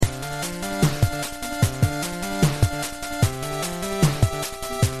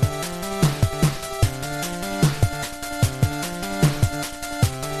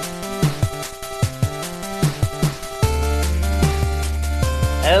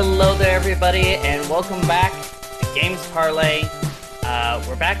Hello there, everybody, and welcome back to Games Parlay.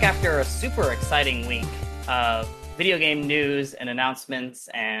 We're back after a super exciting week of video game news and announcements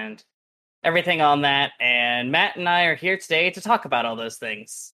and everything on that. And Matt and I are here today to talk about all those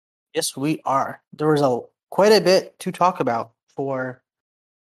things. Yes, we are. There was quite a bit to talk about for,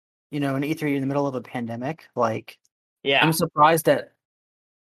 an E3 in the middle of a pandemic. Yeah, I'm surprised at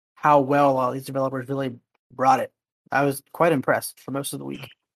how well all these developers really brought it. I was quite impressed for most of the week.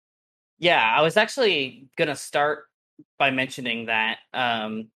 yeah. I was actually gonna start by mentioning that.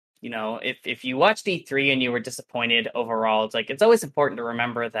 If you watched E3 and you were disappointed overall, it's always important to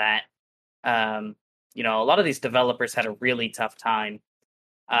remember that a lot of these developers had a really tough time.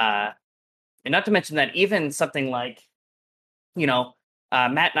 And not to mention that even something like, Matt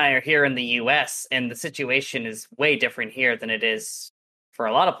and I are here in the US, and the situation is way different here than it is for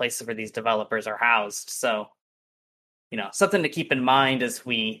a lot of places where these developers are housed. So, something to keep in mind as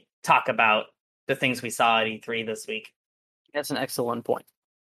we talk about the things we saw at E3 this week. That's an excellent point.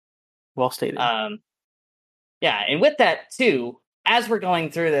 Well stated. Yeah, and with that too, as we're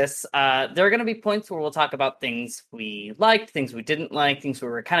going through this, there are going to be points where we'll talk about things we liked, things we didn't like, things we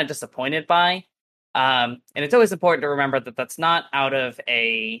were kind of disappointed by. And it's always important to remember that that's not out of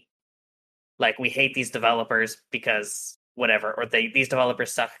a we hate these developers because whatever, or these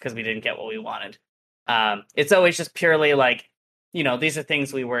developers suck because we didn't get what we wanted. It's always just purely these are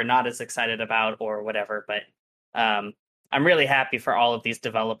things we were not as excited about or whatever. But I'm really happy for all of these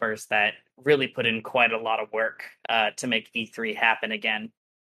developers that really put in quite a lot of work to make E3 happen again.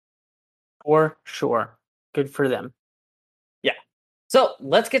 For sure. Good for them. Yeah. So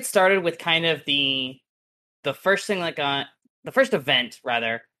let's get started with kind of the first thing, the first event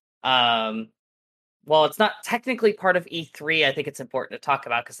rather. Well, it's not technically part of E3. I think it's important to talk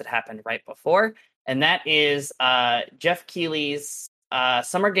about because it happened right before, and that is Jeff Keighley's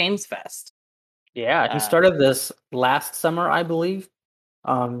Summer Games Fest. Yeah, he started this last summer, I believe,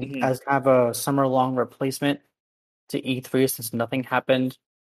 Mhm. as kind of a summer-long replacement to E3 since nothing happened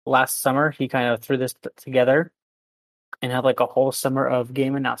last summer. He kind of threw this together and had a whole summer of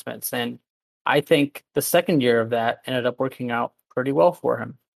game announcements. And I think the second year of that ended up working out pretty well for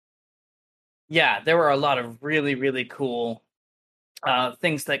him. Yeah, there were a lot of really, really cool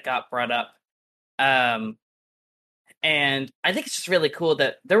things that got brought up. And I think it's just really cool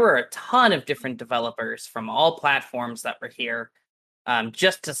that there were a ton of different developers from all platforms that were here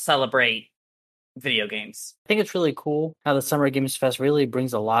just to celebrate video games. I think it's really cool how the Summer Games Fest really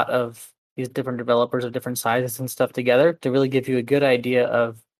brings a lot of these different developers of different sizes and stuff together to really give you a good idea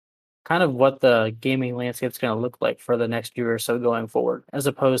of kind of what the gaming landscape's going to look like for the next year or so going forward, as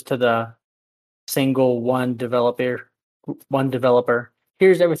opposed to the single one developer.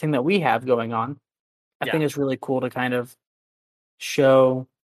 Here's everything that we have going on. I Yeah. think it's really cool to kind of show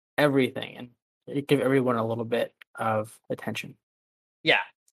everything and give everyone a little bit of attention. Yeah.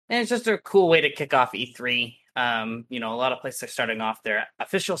 And it's just a cool way to kick off E3. A lot of places are starting off their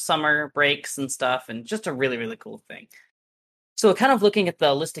official summer breaks and stuff, and just a really, really cool thing. So, kind of looking at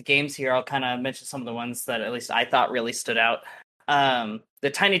the list of games here, I'll kind of mention some of the ones that at least I thought really stood out. The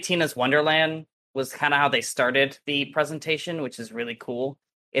Tiny Tina's Wonderland was kind of how they started the presentation, which is really cool.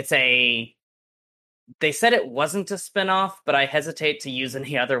 They said it wasn't a spinoff, but I hesitate to use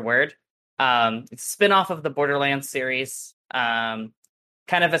any other word. It's a spinoff of the Borderlands series.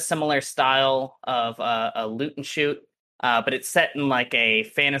 Kind of a similar style of a loot and shoot, but it's set in a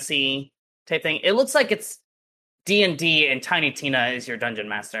fantasy type thing. It looks like it's D&D and Tiny Tina is your dungeon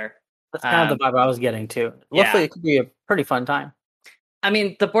master. That's kind of the vibe I was getting to. It looks Yeah. like it could be a pretty fun time. I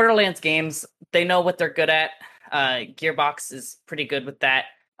mean, the Borderlands games, they know what they're good at. Gearbox is pretty good with that.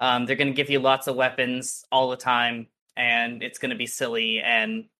 They're going to give you lots of weapons all the time, and it's going to be silly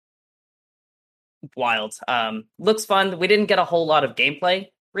and wild. Looks fun. We didn't get a whole lot of gameplay,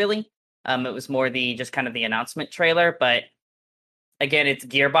 really. It was more just kind of the announcement trailer, but again, it's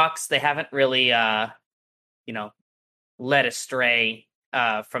Gearbox. They haven't really, led astray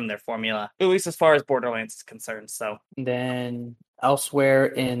from their formula, at least as far as Borderlands is concerned. So And then elsewhere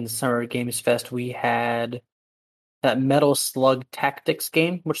in Summer Games Fest, we had that Metal Slug Tactics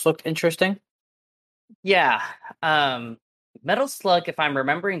game, which looked interesting. yeah, Metal Slug, if I'm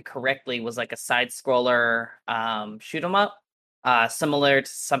remembering correctly, was like a side scroller shoot 'em up, similar to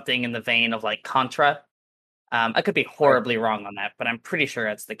something in the vein of Contra. I could be horribly wrong on that, but I'm pretty sure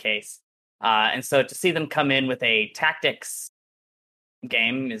that's the case. And so to see them come in with a tactics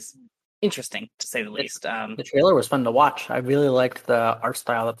game is interesting, to say the least. The trailer was fun to watch. I really liked the art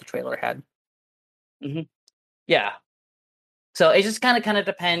style that the trailer had. Yeah. So it just kind of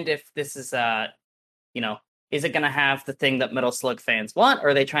depend if this is is it going to have the thing that Metal Slug fans want, or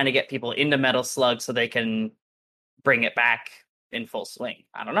are they trying to get people into Metal Slug so they can bring it back in full swing?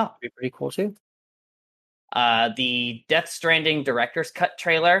 I don't know. Be pretty cool too. The Death Stranding director's cut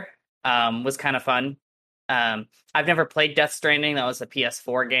trailer was kind of fun. I've never played Death Stranding. That was a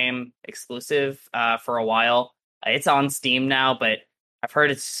PS4 game exclusive for a while. It's on Steam now, but I've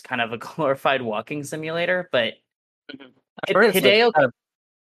heard it's kind of a glorified walking simulator. But I've heard it's Hideo,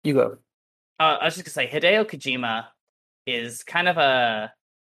 you go. I was just gonna say Hideo Kojima is kind of a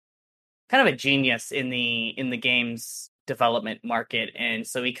genius in the games development market, and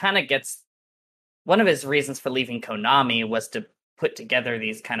so he kind of gets one of his reasons for leaving Konami was to put together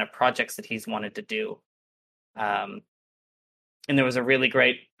these kind of projects that he's wanted to do. And there was a really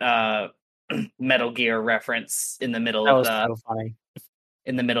great Metal Gear reference in the middle That of was so funny.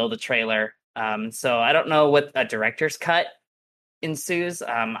 in the middle of the trailer. So I don't know what a director's cut ensues.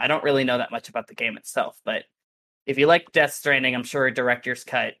 I don't really know that much about the game itself, but if you like Death Stranding, I'm sure a director's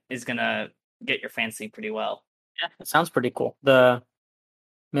cut is gonna get your fancy pretty well. Yeah, it sounds pretty cool. The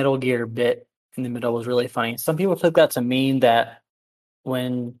Metal Gear bit in the middle was really funny. Some people took that to mean that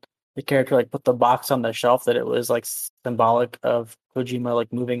when the character like put the box on the shelf, that it was like symbolic of Kojima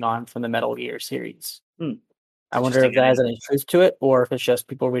like moving on from the Metal Gear series. I wonder if that has any truth to it, or if it's just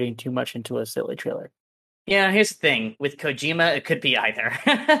people reading too much into a silly trailer. Yeah, here's the thing with Kojima, it could be either.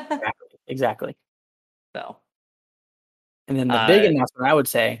 Exactly. So, and then the big announcement I would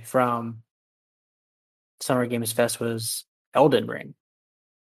say from Summer Games Fest was Elden Ring.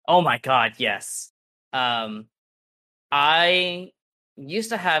 Oh my god, yes. I used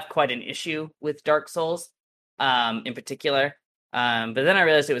to have quite an issue with Dark Souls, in particular. But then I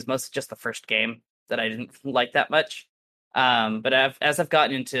realized it was mostly just the first game that I didn't like that much. But as I've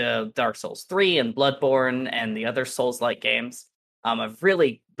gotten into Dark Souls 3 and Bloodborne and the other Souls-like games, I've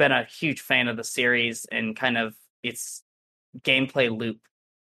really been a huge fan of the series and kind of its gameplay loop.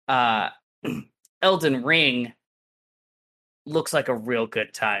 Elden Ring looks like a real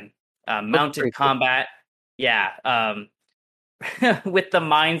good time. Mounted combat, yeah. With the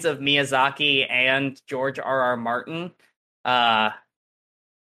minds of Miyazaki and George R.R. Martin,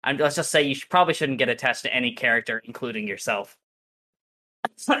 let's just say you probably shouldn't get attached to any character, including yourself.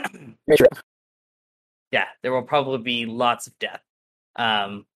 Yeah, there will probably be lots of death.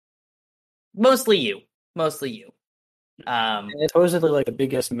 Mostly you. It's supposedly like the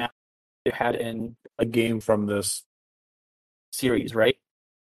biggest map you had in a game from this series, right?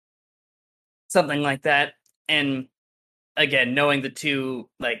 Something like that. And again, knowing the two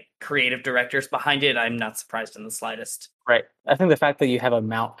like creative directors behind it, I'm not surprised in the slightest. Right. I think the fact that you have a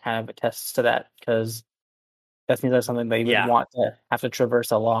mount kind of attests to that, because that means that's something that you would want to have to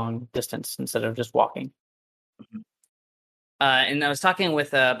traverse a long distance instead of just walking. Mm-hmm. And I was talking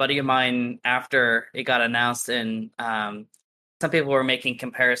with a buddy of mine after it got announced, and some people were making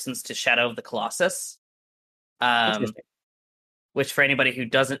comparisons to Shadow of the Colossus, which for anybody who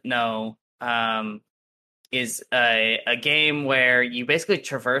doesn't know, is a game where you basically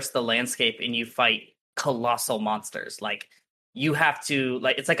traverse the landscape and you fight colossal monsters. Like you have to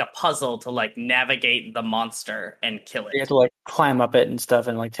it's like a puzzle to like navigate the monster and kill it. You have to like climb up it and stuff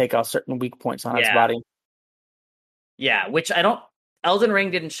and like take out certain weak points on its body. Yeah, which Elden Ring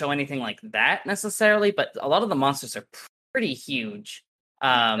didn't show anything like that necessarily, but a lot of the monsters are pretty huge.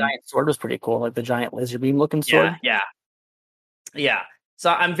 The giant sword was pretty cool, like the giant laser beam looking sword. Yeah. So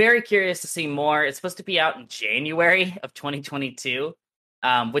I'm very curious to see more. It's supposed to be out in January of 2022,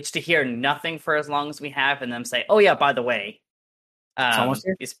 which to hear nothing for as long as we have and them say, oh yeah, by the way, it's almost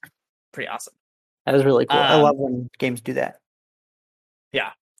here. Is pretty awesome. That is really cool. I love when games do that.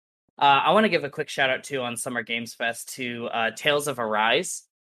 Yeah. I want to give a quick shout out too on Summer Games Fest to Tales of Arise.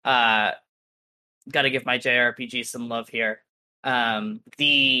 Got to give my JRPG some love here.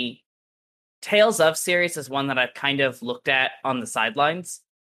 The Tales of series is one that I've kind of looked at on the sidelines.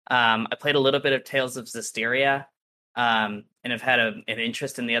 I played a little bit of Tales of Zestiria, and have had an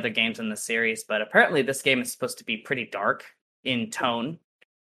interest in the other games in the series, but apparently this game is supposed to be pretty dark in tone,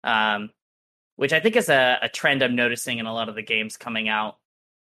 which I think is a trend I'm noticing in a lot of the games coming out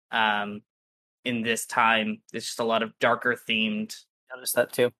in this time. There's just a lot of darker themed. Notice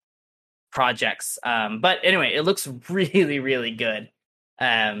that too. Projects. But anyway, it looks really, really good.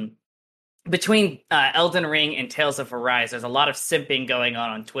 Between Elden Ring and Tales of Arise, there's a lot of simping going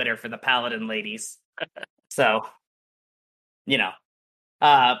on Twitter for the Paladin ladies. So,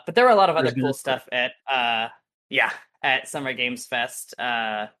 but there were a lot of other cool stuff at Summer Games Fest.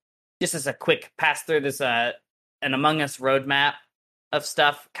 Just as a quick pass through, there's an Among Us roadmap of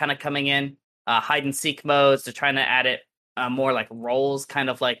stuff kind of coming in. Hide and seek modes. They're trying to add it more like roles, kind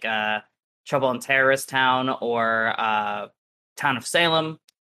of like Trouble in Terrorist Town or Town of Salem,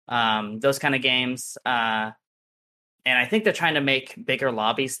 those kind of games. And I think they're trying to make bigger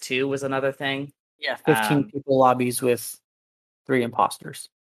lobbies too, was another thing. Yeah, 15 people lobbies with 3 imposters.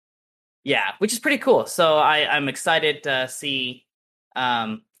 Yeah, which is pretty cool. So I'm excited to see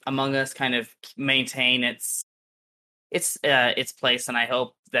Among Us kind of maintain its place, and I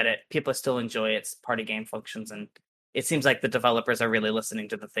hope that people still enjoy its party game functions. And it seems like the developers are really listening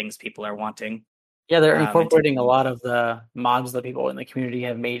to the things people are wanting. Yeah, they're and incorporating a lot of the mods that people in the community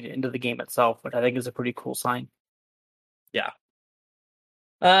have made into the game itself, which I think is a pretty cool sign. Yeah.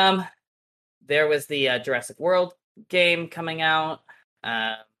 There was the Jurassic World game coming out.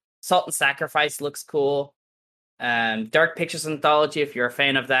 Salt and Sacrifice looks cool. Dark Pictures Anthology, if you're a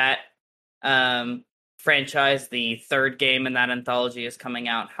fan of that franchise, the third game in that anthology is coming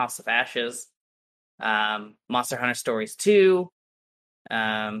out. House of Ashes. Monster Hunter Stories 2.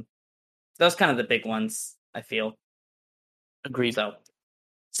 Those kind of the big ones, I feel. Agreed. So,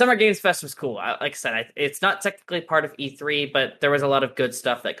 Summer Games Fest was cool. Like I said, it's not technically part of E3, but there was a lot of good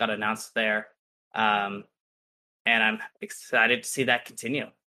stuff that got announced there. And I'm excited to see that continue.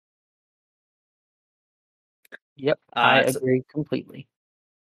 Yep, I agree completely.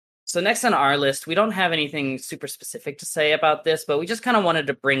 So next on our list, we don't have anything super specific to say about this, but we just kind of wanted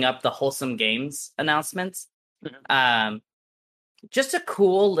to bring up the Wholesome Games announcements. Just a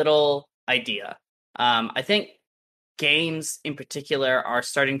cool little idea. I think games in particular are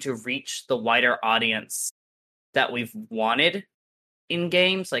starting to reach the wider audience that we've wanted in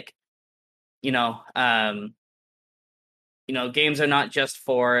games. Like, games are not just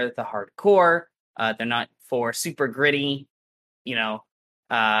for the hardcore. They're not for super gritty,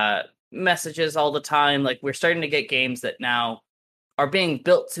 messages all the time. Like, we're starting to get games that now are being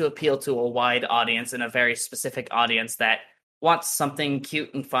built to appeal to a wide audience and a very specific audience that wants something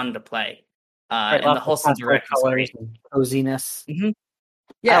cute and fun to play. Right, and the Wholesome Direct is great. And coziness. Mm-hmm.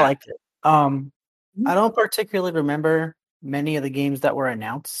 Yeah, I liked it. I don't particularly remember many of the games that were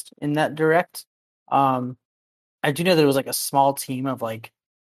announced in that direct. I do know there was like a small team of like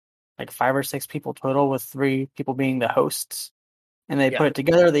 5 or 6 people total, with 3 people being the hosts, and they put it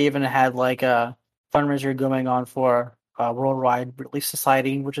together. They even had like a fundraiser going on for Worldwide Relief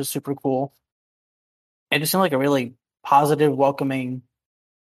Society, which is super cool. It just seemed like a really positive, welcoming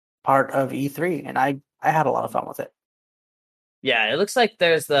part of E3, and I had a lot of fun with it. Yeah, it looks like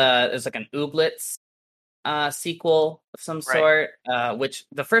there's like an Ooblets sequel of some sort, which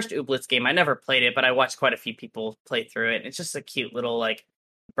the first Ooblets game, I never played it, but I watched quite a few people play through it. It's just a cute little like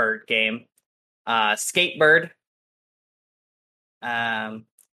bird game. Skatebird. There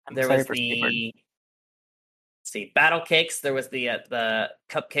was the Battle Cakes. There was the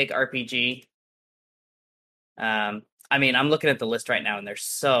Cupcake RPG. I mean, I'm looking at the list right now, and there's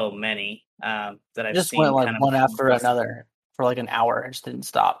so many that I've just seen. Went like one after another for like an hour. I just didn't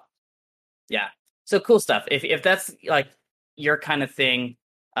stop. Yeah, so cool stuff. If that's like your kind of thing,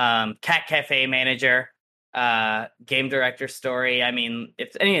 Cat Cafe Manager, Game Director Story. I mean,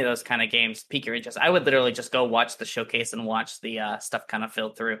 if any of those kind of games pique your interest, I would literally just go watch the showcase and watch the stuff kind of fill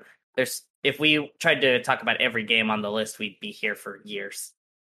through. If we tried to talk about every game on the list, we'd be here for years,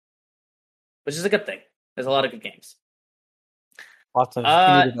 which is a good thing. There's a lot of good games. Lots of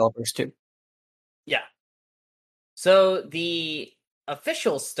indie developers too. Yeah. So the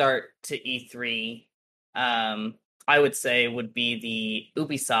official start to E3, I would say, would be the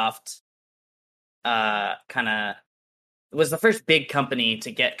Ubisoft. Kind of was the first big company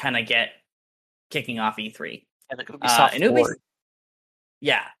to get kicking off E3. And the Ubisoft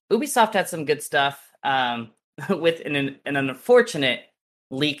Ubisoft had some good stuff. With an unfortunate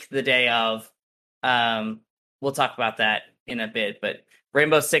leak the day of. We'll talk about that in a bit, but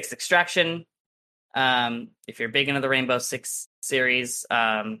Rainbow Six Extraction. If you're big into the Rainbow Six series,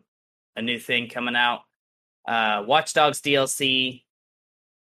 a new thing coming out. Watch Dogs DLC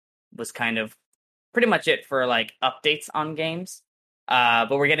was kind of pretty much it for like updates on games.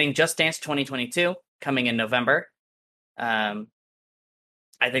 But we're getting Just Dance 2022 coming in November. I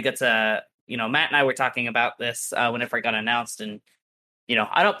think that's Matt and I were talking about this whenever it got announced, and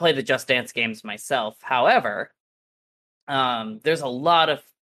I don't play the Just Dance games myself. However, there's a lot of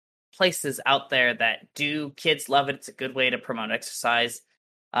places out there that do. Kids love it. It's a good way to promote exercise.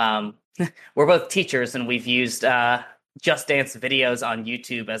 We're both teachers, and we've used Just Dance videos on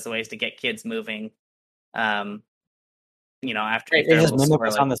YouTube as ways to get kids moving. After they just mimic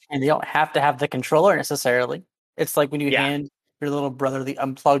what's on the screen. They don't have to have the controller necessarily. It's like when you hand your little brother the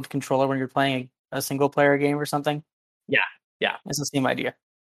unplugged controller when you're playing a single player game or something. Yeah. It's the same idea.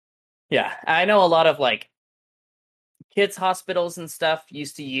 Yeah, I know a lot of like kids hospitals and stuff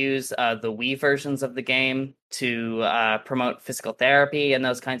used to use the Wii versions of the game to promote physical therapy and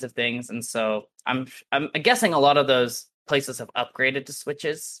those kinds of things. And so I'm guessing a lot of those places have upgraded to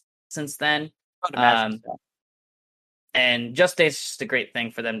Switches since then. I would imagine Um, so. and Just Dance is just a great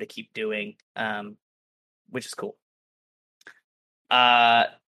thing for them to keep doing, which is cool. Uh,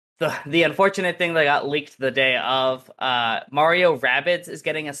 the unfortunate thing that got leaked the day of Mario Rabbids is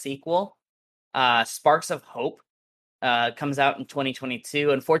getting a sequel. Sparks of Hope comes out in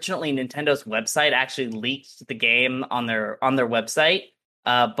 2022. Unfortunately, Nintendo's website actually leaked the game on their website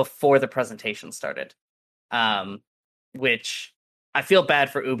before the presentation started, which I feel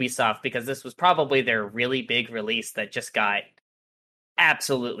bad for Ubisoft because this was probably their really big release that just got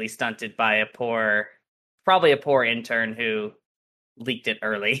absolutely stunted by probably a poor intern who leaked it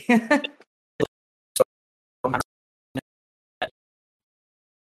early.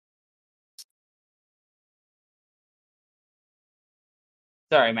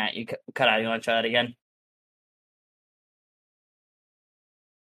 Sorry, Matt, you cut out. You want to try that again?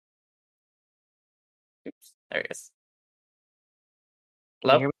 Oops, there it is. Can you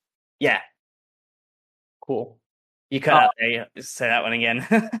Hello? hear me? Yeah, Cool. you cut out there. You just say that one again.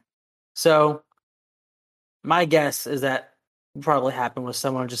 So my guess is that what probably happened was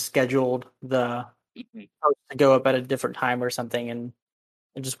someone just scheduled the post to go up at a different time or something, and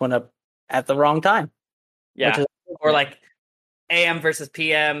it just went up at the wrong time, which Yeah. is Or like AM versus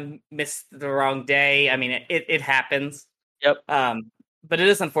PM missed the wrong day. I mean, it happens. Yep. But it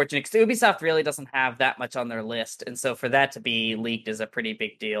is unfortunate because Ubisoft really doesn't have that much on their list, and so for that to be leaked is a pretty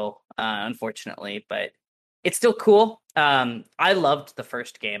big deal, unfortunately. But it's still cool. I loved the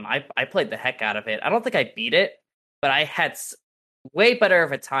first game. I played the heck out of it. I don't think I beat it, but I had way better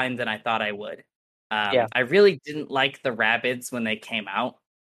of a time than I thought I would. Yeah. I really didn't like the Rabbids when they came out,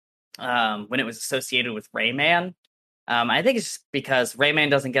 when it was associated with Rayman. I think it's just because Rayman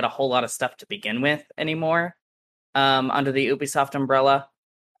doesn't get a whole lot of stuff to begin with anymore, under the Ubisoft umbrella.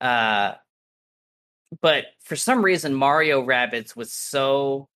 Uh, but for some reason, Mario Rabbids was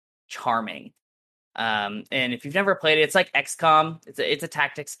so charming. And if you've never played it, it's like XCOM. It's a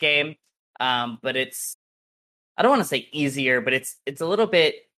tactics game, but it's, I don't want to say easier, but it's a little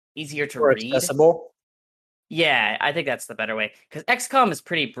bit easier to Or read. accessible. Yeah, I think that's the better way because XCOM is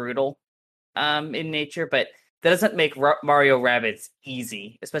pretty brutal, in nature, but that doesn't make Mario Rabbids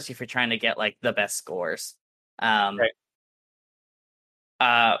easy, especially if you're trying to get like the best scores. Um, Right.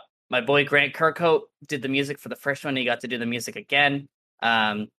 uh, my boy Grant Kirkhope did the music for the first one. He got to do the music again.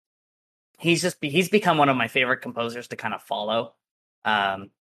 Um, he's become one of my favorite composers to kind of follow. Um,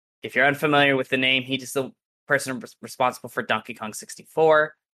 if you're unfamiliar with the name, he's the person responsible for Donkey Kong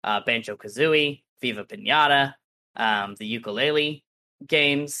 64, Banjo Kazooie, Viva Pinata, the ukulele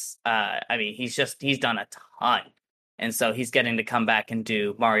games. I mean, he's done a ton, and so he's getting to come back and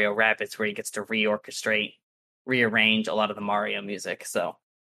do Mario Rabbids, where he gets to rearrange a lot of the Mario music. So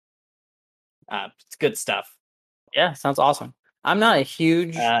it's good stuff. Yeah, sounds awesome. I'm not a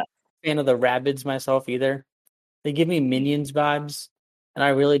huge Uh, fan of the Rabbids myself either. They give me Minions vibes, and I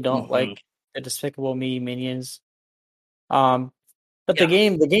really don't mhm. like the Despicable Me Minions. Um, but Yeah,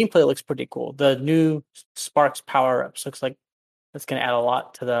 the gameplay looks pretty cool. The new Sparks power ups looks like it's going to add a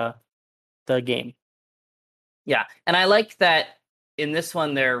lot to the game. yeah, and I like that in this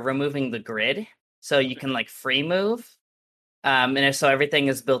one they're removing the grid, so you can like free move. So everything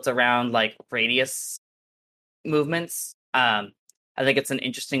is built around like radius movements. I think it's an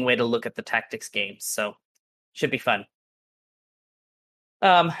interesting way to look at the tactics games, so should be fun.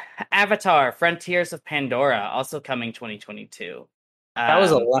 Um, Avatar: Frontiers of Pandora also coming 2022. That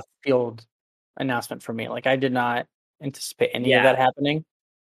was a Um, left field announcement for me. Like I did not anticipate any of yeah, that happening.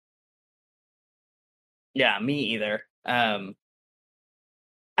 yeah, me either. I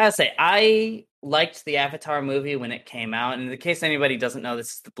say I liked the Avatar movie when it came out, and in case anybody doesn't know,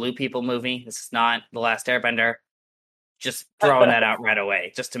 this is the Blue People movie. This is not the Last Airbender. Just throwing that out right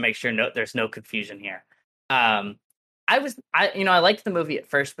away, just to make sure there's no confusion here. Um, I liked the movie at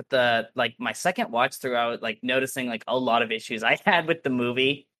first, but my second watch through, I was like noticing like a lot of issues I had with the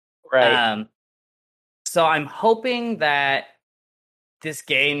movie. Right. Um, so I'm hoping that this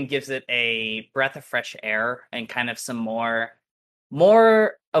game gives it a breath of fresh air and kind of some more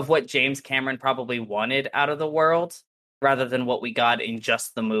of what James Cameron probably wanted out of the world, rather than what we got in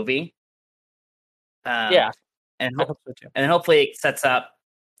just the movie. Um, Yeah, and I hope so too. and hopefully it sets up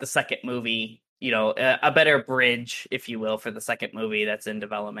the second movie, a better bridge, if you will, for the second movie that's in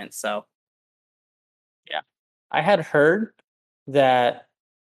development. So Yeah. I had heard that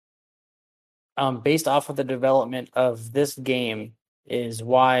based off of the development of this game is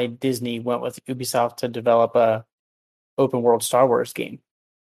why Disney went with Ubisoft to develop open world Star Wars game.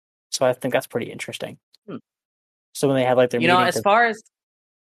 So I think that's pretty interesting. Hmm. So when they had like their meeting As far as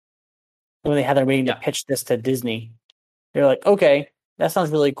when they had their meeting to yeah, pitch this to Disney, they're like, okay, that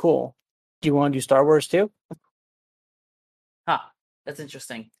sounds really cool. Do you want to do Star Wars too? huh, that's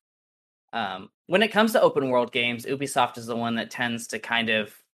interesting. When it comes to open world games, Ubisoft is the one that tends to kind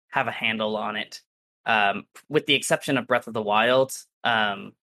of have a handle on it. With the exception of Breath of the Wild,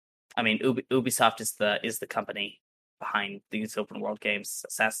 I mean, Ubisoft is the company behind these open world games.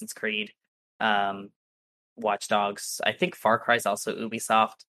 Assassin's Creed, um, Watch Dogs. I think Far Cry is also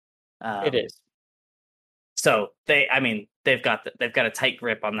Ubisoft. It is. So I mean, they've got a tight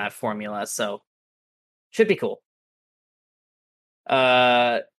grip on that formula. So should be cool.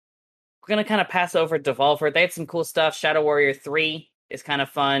 We're gonna kind of pass over Devolver. They had some cool stuff. Shadow Warrior 3 is kind of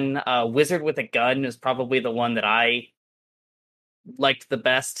fun. Wizard with a Gun is probably the one that I liked the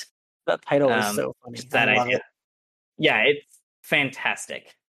best. That title is so funny. Just I that love idea. it. Yeah, it's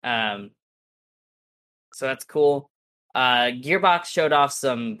fantastic. So that's cool. Gearbox showed off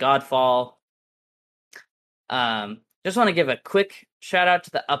some Godfall. Just want to give a quick shout out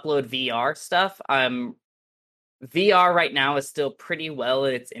to the Upload VR stuff. VR right now is still pretty well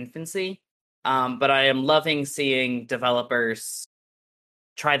in its infancy, but I am loving seeing developers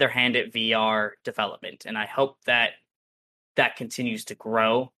try their hand at VR development, and I hope that that continues to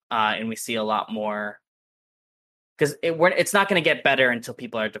grow and we see a lot more, because it's not going to get better until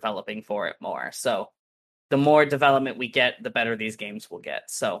people are developing for it more. So the more development we get, the better these games will get.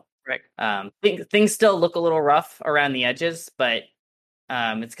 So Right. things still look a little rough around the edges, but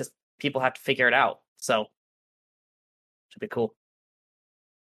it's because people have to figure it out. So should be cool.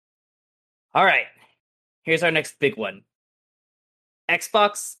 All right, here's our next big one: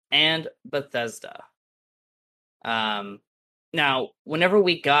 Xbox and Bethesda. Now, when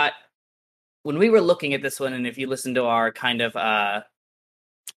we were looking at this one, and if you listen to our kind of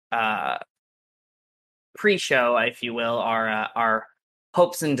pre-show, if you will, our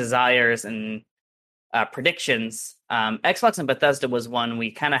hopes and desires and predictions, Xbox and Bethesda was one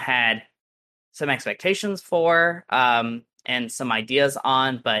we kind of had some expectations for and some ideas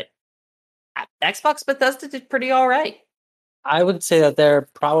on, but Xbox Bethesda did pretty all right. I would say that they're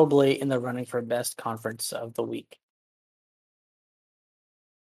probably in the running for best conference of the week.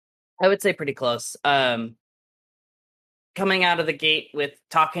 I would say pretty close. Coming out of the gate with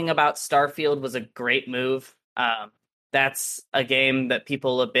talking about Starfield was a great move. That's a game that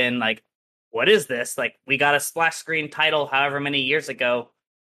people have been like, what is this? Like, we got a splash screen title however many years ago.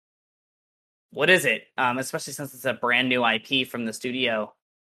 What is it? Especially since it's a brand new IP from the studio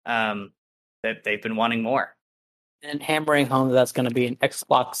that they've been wanting more. And hammering home that that's going to be an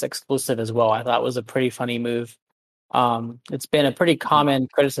Xbox exclusive as well, I thought was a pretty funny move. It's been a pretty common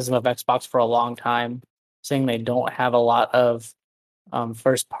criticism of Xbox for a long time, saying they don't have a lot of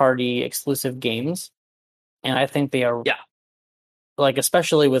first-party exclusive games, and I think they are. Yeah, Like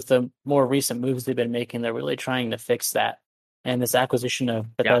especially with the more recent moves they've been making, they're really trying to fix that. And this acquisition of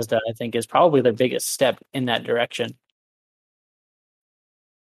yeah, Bethesda, I think, is probably the biggest step in that direction.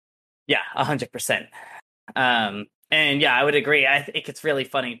 yeah, 100%. And yeah, I would agree. I think it's really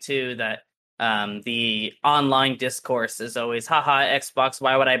funny too that the online discourse is always, haha, Xbox,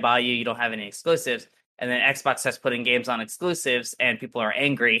 why would I buy you? You don't have any exclusives. And then Xbox starts putting games on exclusives and people are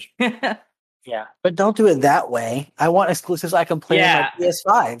angry. Yeah, but don't do it that way. I want exclusives I can play on my Yeah.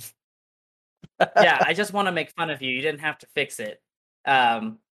 PS5. Yeah, I just want to make fun of you. You didn't have to fix it.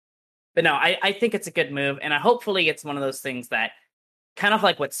 But no, I think it's a good move. And hopefully it's one of those things that kind of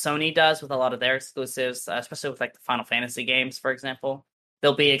like what Sony does with a lot of their exclusives, especially with like the Final Fantasy games, for example.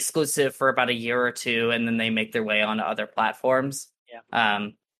 They'll be exclusive for about a year or two, and then they make their way onto other platforms. Yeah.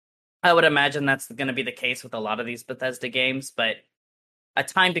 I would imagine that's going to be the case with a lot of these Bethesda games, but a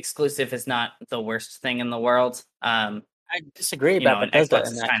timed exclusive is not the worst thing in the world. I disagree about and Bethesda Xbox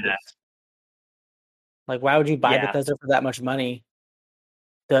in is that kind of, case. Like, why would you buy yeah, Bethesda for that much money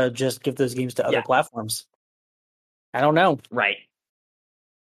to just give those games to other yeah, platforms? I don't know. right.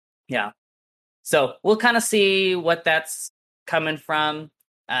 Yeah. So we'll kind of see what that's coming from.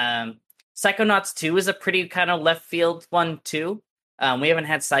 Psychonauts 2 is a pretty kind of left field one too. We haven't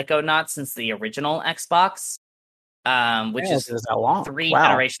had Psychonauts since the original Xbox, which Yeah, is it was that long. 3 Wow.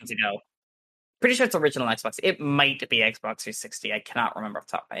 generations ago. Pretty sure it's original Xbox. It might be Xbox 360. I cannot remember off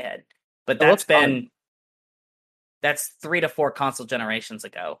the top of my head. But It looks fun. that's 3 to 4 console generations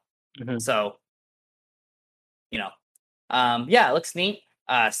ago. Mm-hmm. So, yeah, it looks neat.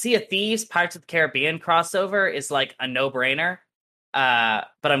 Sea of Thieves, Pirates of the Caribbean crossover is like a no-brainer. But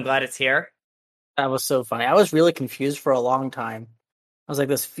I'm glad it's here. That was so funny. I was really confused for a long time. I was like,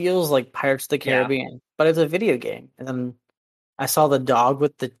 this feels like Pirates of the Yeah. Caribbean, but it's a video game. And then I saw the dog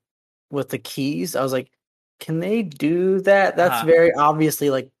with the keys. I was like, can they do that? That's Uh-huh. very obviously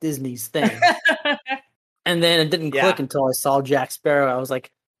like Disney's thing. And then it didn't click Yeah. until I saw Jack Sparrow. I was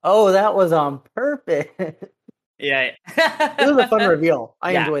like, oh, that was on purpose. It Yeah. was a fun reveal.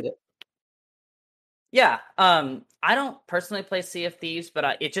 I Yeah. enjoyed it. Yeah. I don't personally play Sea of Thieves,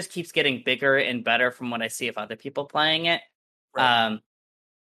 but it just keeps getting bigger and better from what I see of other people playing it. Right. Um,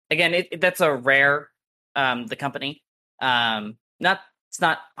 Again, that's a rare the company. Not It's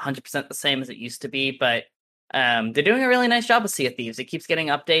not 100% the same as it used to be, but they're doing a really nice job with Sea of Thieves. It keeps getting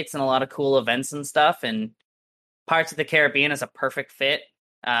updates and a lot of cool events and stuff, and Pirates of the Caribbean is a perfect fit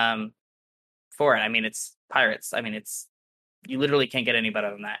for it. I mean, it's pirates. I mean, it's you literally can't get any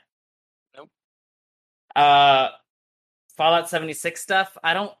better than that. Nope. Uh, Fallout 76 stuff.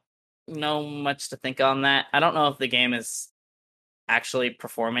 I don't know much to think on that. I don't know if the game is actually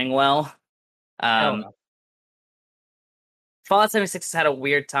performing well. I don't Um, know. Fallout 76 has had a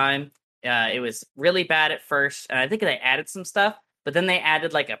weird time. It was really bad at first, and I think they added some stuff, but then they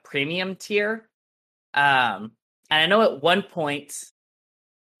added like a premium tier. And I know at one point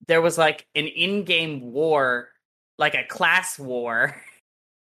there was like an in-game war, like a class war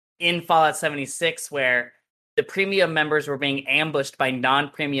in Fallout 76 where the premium members were being ambushed by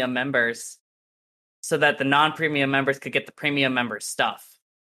non-premium members so that the non-premium members could get the premium members stuff.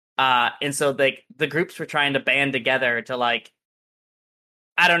 And so the groups were trying to band together to like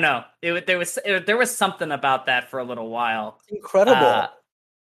I don't know. There was something about that for a little while. Uh, Incredible.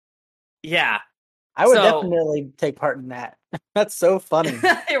 yeah. I would So definitely take part in that. That's so funny.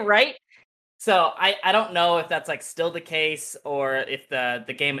 right. So I don't know if that's like still the case or if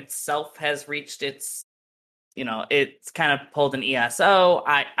the game itself has reached its it's kind of pulled an ESO.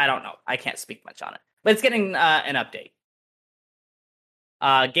 I don't know. I can't speak much on it, but it's getting an update.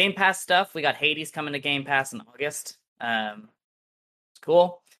 Game Pass stuff. We got Hades coming to Game Pass in August. It's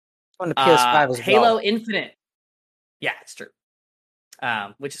cool. On the PS5 as Halo well. Infinite. Yeah, it's true.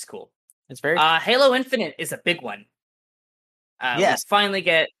 Which is cool. It's very Halo Infinite is a big one. We yes. finally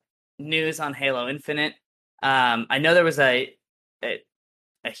get news on Halo Infinite. I know there was a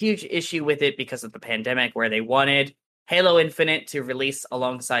huge issue with it because of the pandemic, where they wanted Halo Infinite to release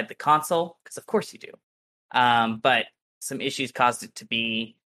alongside the console, because of course you do. But some issues caused it to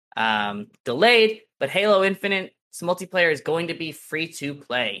be delayed. But Halo Infinite's multiplayer is going to be free to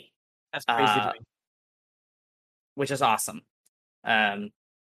play, That's crazy to me. which is awesome.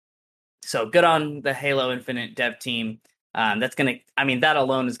 So good on the Halo Infinite dev team. That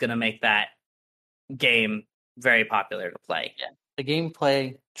alone is gonna make that game very popular to play. Yeah. The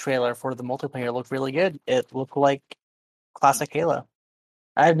gameplay trailer for the multiplayer looked really good. It looked like classic Halo.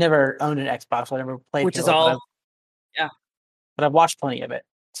 I've never owned an Xbox, so I never played Which is Halo, all, yeah. but I've watched plenty of it.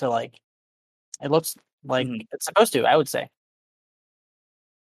 So like it looks like Mhm. it's supposed to, I would say.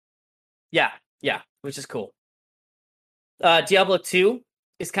 Yeah, which is cool. Diablo 2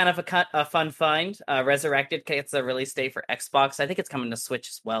 is kind of a fun find. Resurrected gets a release date for Xbox. I think it's coming to Switch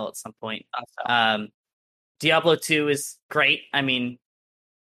as well at some point. So. Diablo 2 is great. I mean,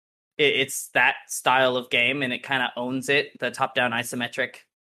 it's that style of game, and it kind of owns it. The top-down isometric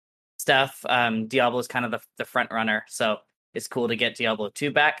stuff. Diablo is kind of the front runner, so it's cool to get Diablo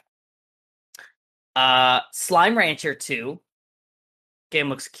 2 back. Slime Rancher 2 game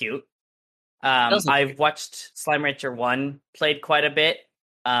looks cute. I've watched Slime Rancher 1 played quite a bit,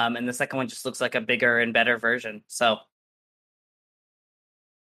 and the second one just looks like a bigger and better version. So,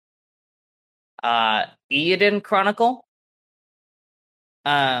 Eiyuden Chronicle.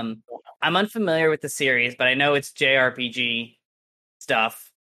 I'm unfamiliar with the series, but I know it's JRPG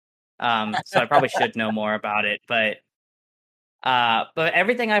stuff. So I probably should know more about it. But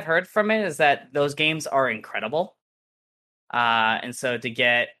everything I've heard from it is that those games are incredible. And so to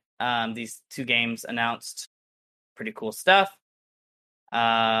get these two games announced, pretty cool stuff.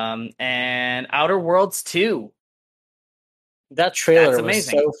 And Outer Worlds 2. That trailer That's was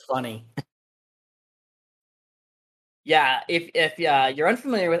amazing. so funny. Yeah, if you're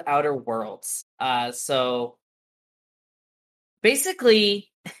unfamiliar with Outer Worlds, so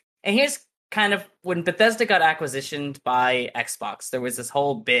basically, and here's kind of when Bethesda got acquisitioned by Xbox, there was this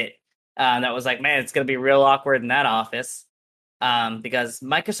whole bit that was like, man, it's gonna be real awkward in that office, because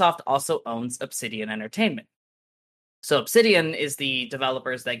Microsoft also owns Obsidian Entertainment. So Obsidian is the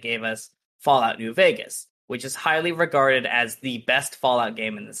developers that gave us Fallout New Vegas, which is highly regarded as the best Fallout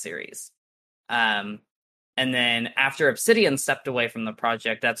game in the series. And then after Obsidian stepped away from the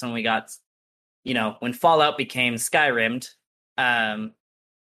project, that's when we got, when Fallout became Skyrim'd. And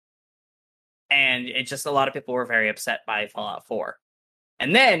it just, a lot of people were very upset by Fallout 4.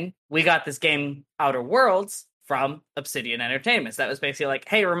 And then we got this game, Outer Worlds, from Obsidian Entertainment. So that was basically like,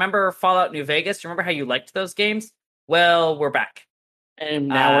 hey, remember Fallout New Vegas? Remember how you liked those games? Well, we're back. And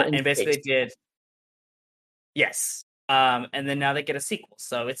now we're in And space. basically did, yes. And then now they get a sequel.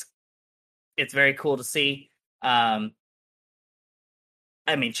 So it's very cool to see. I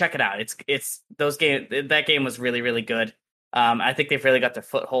mean, check it out. It's those game that game was really, really good. I think they've really got their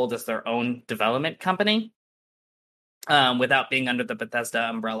foothold as their own development company, without being under the Bethesda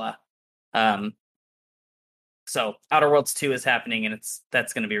umbrella. So Outer Worlds 2 is happening, and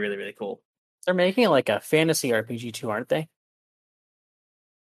that's going to be really, really cool. They're making like a fantasy RPG too, aren't they?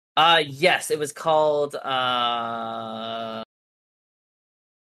 Yes, it was called I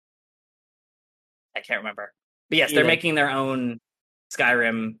can't remember. But yes, they're making their own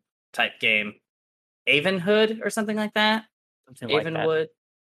Skyrim type game. Avenhood or something like that. Something like that. Avenwood.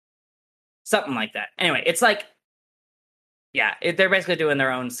 Something like that. Anyway, it's like, yeah, they're basically doing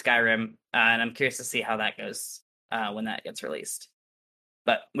their own Skyrim, and I'm curious to see how that goes when that gets released.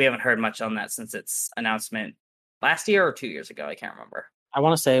 But we haven't heard much on that since its announcement last year or 2 years ago. I can't remember. I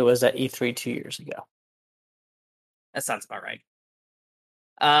want to say it was at E3 2 years ago. That sounds about right.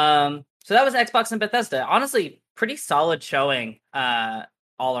 So that was Xbox and Bethesda. Honestly, pretty solid showing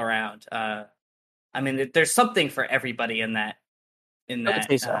all around. I mean, there's something for everybody in that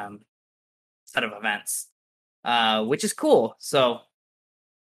So. set of events, which is cool. So,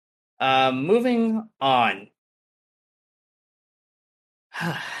 moving on.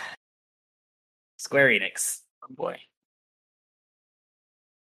 Square Enix. Oh boy.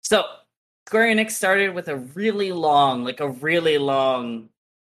 So, Square Enix started with a really long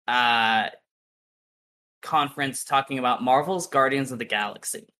conference talking about Marvel's Guardians of the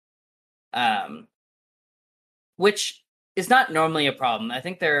Galaxy, which is not normally a problem. I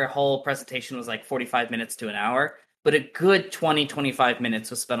think their whole presentation was like 45 minutes to an hour, but a good 20-25 minutes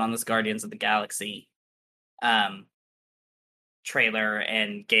was spent on this Guardians of the Galaxy trailer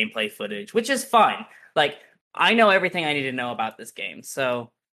and gameplay footage, which is fine. Like, I know everything I need to know about this game.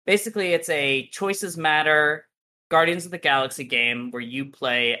 So basically, it's a choices matter Guardians of the Galaxy game where you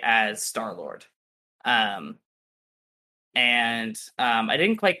play as Star-Lord. I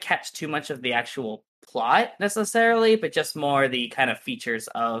didn't quite catch too much of the actual plot necessarily, but just more the kind of features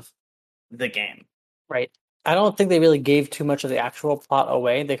of the game. Right. I don't think they really gave too much of the actual plot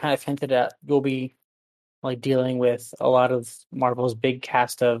away. They kind of hinted at you'll be like dealing with a lot of Marvel's big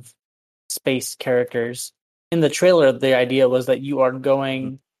cast of space characters. In the trailer, the idea was that you are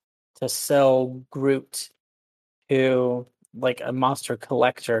going to sell Groot to like a monster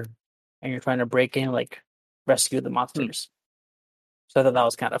collector, and you're trying to break in, like rescue the monsters. So I thought that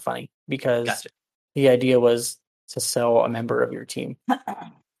was kind of funny because the idea was to sell a member of your team.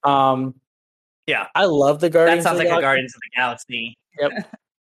 Yeah, I love the Guardians. That sounds of the like Galaxy. a Guardians of the Galaxy. Yep,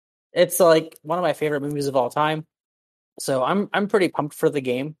 it's like one of my favorite movies of all time. So I'm pretty pumped for the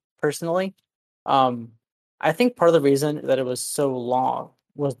game personally. I think part of the reason that it was so long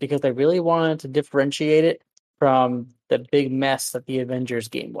was because they really wanted to differentiate it from the big mess that the Avengers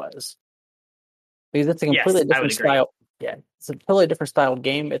game was. Because it's a completely different style. Yeah, it's a totally different style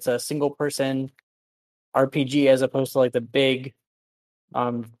game. It's a single person RPG as opposed to like the big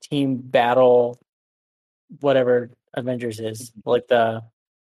team battle, whatever Avengers is, like the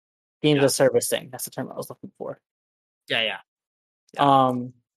games of service thing. That's the term I was looking for. Yeah.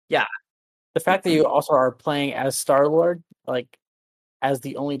 The fact that you also are playing as Star-Lord, like as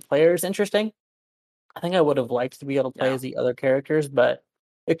the only player, is interesting. I think I would have liked to be able to play as the other characters, but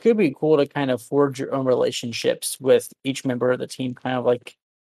it could be cool to kind of forge your own relationships with each member of the team, kind of like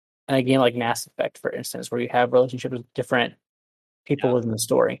in a game like Mass Effect, for instance, where you have relationships with different people within the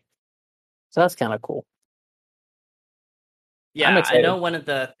story. So that's kind of cool. Yeah, I know one of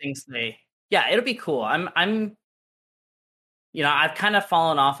the things it'll be cool. I'm I've kind of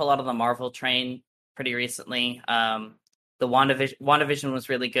fallen off a lot of the Marvel train pretty recently. The WandaVision was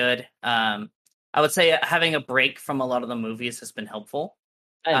really good. I would say having a break from a lot of the movies has been helpful.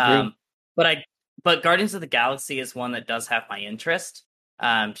 I agree. But Guardians of the Galaxy is one that does have my interest,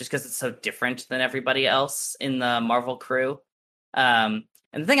 just because it's so different than everybody else in the Marvel crew. And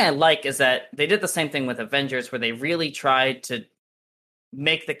the thing I like is that they did the same thing with Avengers, where they really tried to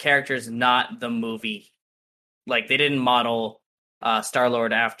make the characters not the movie. Like, they didn't model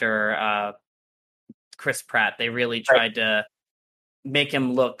Star-Lord after Chris Pratt. They really tried to make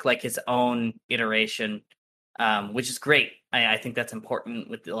him look like his own iteration, which is great. I think that's important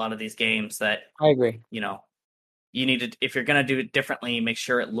with a lot of these games. That I agree. You need to, if you're going to do it differently, make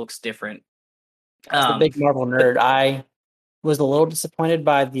sure it looks different. As a big Marvel nerd, I was a little disappointed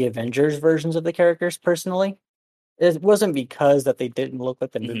by the Avengers versions of the characters personally. it wasn't because that they didn't look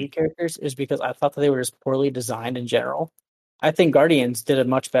like the movie Hmm. characters. It was because I thought that they were just poorly designed in general. I think Guardians did a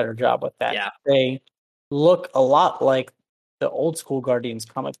much better job with that. Yeah. They look a lot like the old school Guardians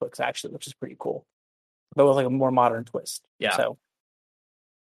comic books, actually, which is pretty cool, but with like a more modern twist. Yeah. So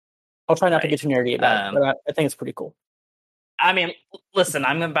I'll try not to Right. get too nerdy about it, but I think it's pretty cool. I mean, listen,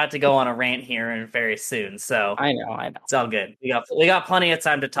 I'm about to go on a rant here and very soon, so I know. it's all good. We got plenty of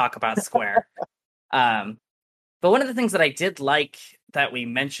time to talk about Square. Um, but one of the things that I did like that we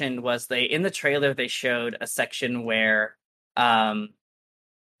mentioned was they in the trailer they showed a section where um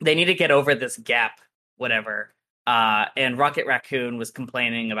they need to get over this gap, whatever. And Rocket Raccoon was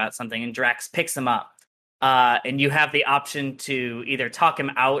complaining about something, and Drax picks him up. And you have the option to either talk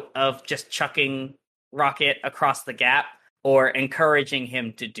him out of just chucking Rocket across the gap or encouraging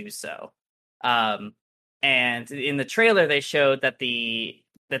him to do so. Um, and in the trailer, they showed that they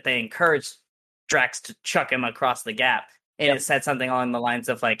encouraged Drax to chuck him across the gap, and Yep. it said something along the lines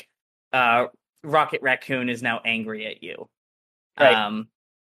of like, uh, "Rocket Raccoon is now angry at you." Right. Um,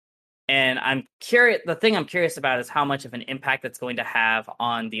 and I'm curious. The thing I'm curious about is how much of an impact that's going to have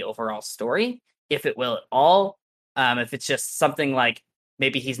on the overall story, if it will at all. If it's just something like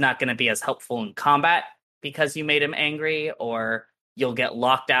maybe he's not going to be as helpful in combat because you made him angry, or you'll get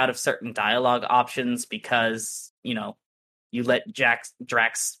locked out of certain dialogue options because you let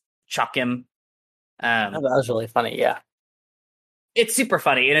Drax chuck him. That was really funny. Yeah. It's super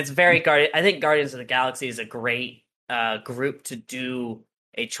funny, and it's very Guardian. I think Guardians of the Galaxy is a great group to do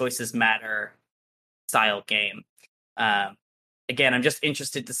a choices matter style game. Um, Again, I'm just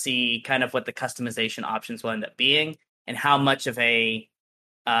interested to see kind of what the customization options will end up being, and how much of a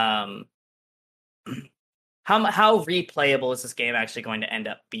um, how replayable is this game actually going to end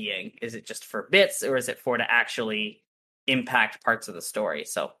up being? Is it just for bits, or is it for to actually impact parts of the story?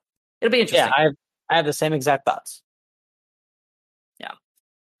 So it'll be Yeah. interesting. I have the same exact thoughts. Yeah.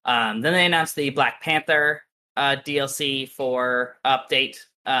 Then they announced the Black Panther DLC for update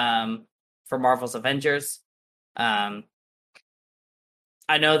for Marvel's Avengers. Um,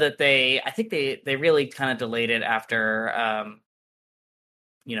 I know that I think they really kind of delayed it after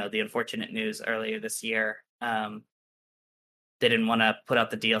the unfortunate news earlier this year. They didn't want to put out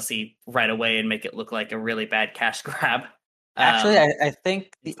the DLC right away and make it look like a really bad cash grab. Actually, Um, I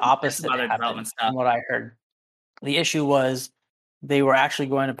think the and some opposite other happened development from stuff. what I heard. The issue was they were actually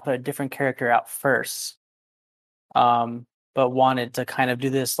going to put a different character out first, but wanted to kind of do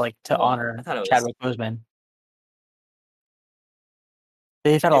this like to Oh, I honor thought it was. Chadwick Boseman.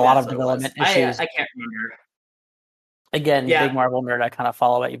 They've had a Maybe lot that's of what it was. development I issues. I can't remember. Again, Yeah, big Marvel nerd. I kind of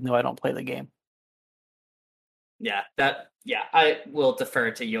follow it, even though I don't play the game. yeah. I will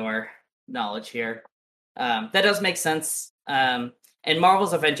defer to your knowledge here. That does make sense. And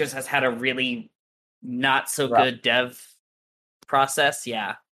Marvel's Avengers has had a really not so Rough. good dev process.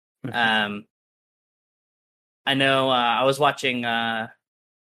 Yeah. Mhm. Um, I know I was watching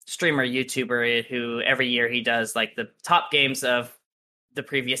streamer YouTuber who every year he does like the top games of the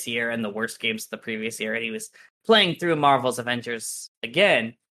previous year and the worst games of the previous year, and he was playing through Marvel's Avengers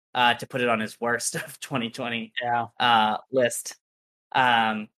again to put it on his worst of 2020 Yeah. list.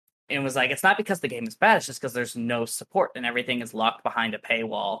 Um, and was like, it's not because the game is bad; it's just because there's no support and everything is locked behind a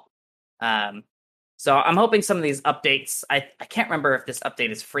paywall. Um, so I'm hoping some of these updates. I can't remember if this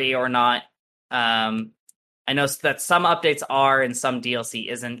update is free or not. I know that some updates are and some DLC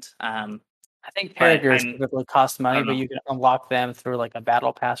isn't. I think But characters typically cost I money, don't but know. you can unlock them through like a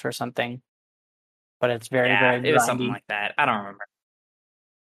battle pass or something. But it's very, Yeah, very it was something grindy. like that. I don't remember.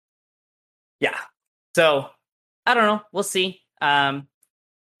 Yeah. So I don't know. We'll see.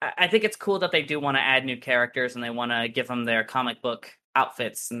 I think it's cool that they do want to add new characters and they want to give them their comic book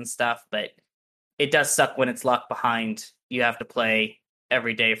outfits and stuff, but it does suck when it's locked behind. You have to play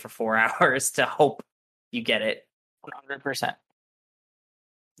every day for 4 hours to hope you get it. 100%.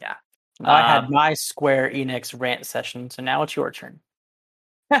 Yeah. I had my Square Enix rant session, so now it's your turn.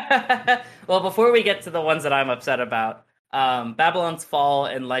 Well, before we get to the ones that I'm upset about, Babylon's Fall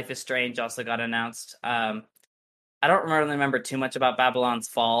and Life is Strange also got announced. I don't really remember too much about Babylon's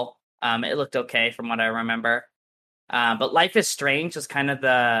Fall. It looked okay from what I remember. But Life is Strange is kind of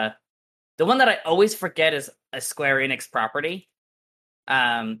the one that I always forget is a Square Enix property.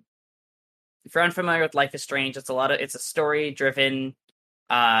 Um, if you're unfamiliar with Life is Strange, it's a story driven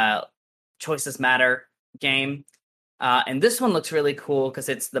choices matter game. And this one looks really cool because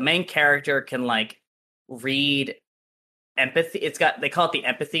it's the main character can like read empathy. They call it the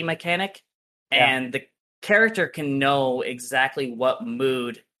empathy mechanic, Yeah. and the character can know exactly what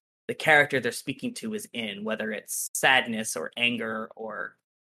mood the character they're speaking to is in, whether it's sadness or anger or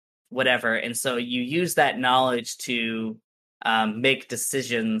whatever. And so you use that knowledge to make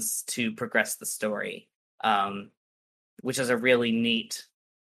decisions to progress the story, which is a really neat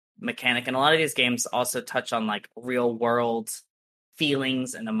mechanic. And a lot of these games also touch on like real world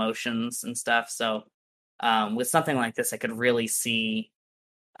feelings and emotions and stuff. So with something like this, I could really see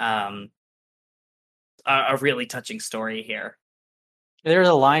a really touching story here. There's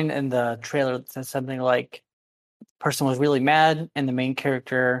a line in the trailer that says something like, "Person was really mad," and the main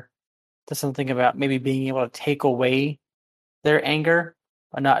character does something about maybe being able to take away their anger,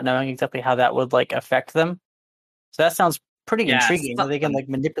 but not knowing exactly how that would like affect them. So that sounds pretty Yeah, intriguing. That they can like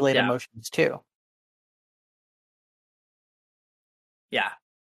manipulate yeah, emotions too. yeah.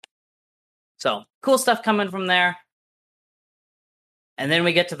 So cool stuff coming from there. And then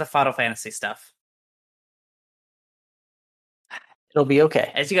we get to the Final Fantasy stuff. It'll be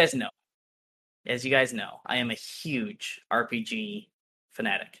okay. As you guys know, I am a huge RPG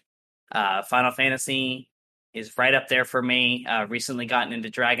fanatic. Final Fantasy is right up there for me. Recently gotten into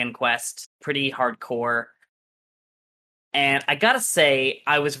Dragon Quest, pretty hardcore. And I gotta say,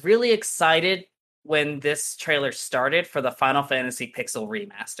 I was really excited when this trailer started for the Final Fantasy Pixel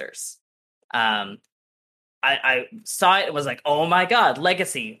remasters. Um, I saw it and was like, oh my god,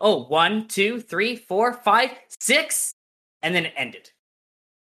 Legacy. Oh, 1, 2, 3, 4, 5, 6. And then it ended.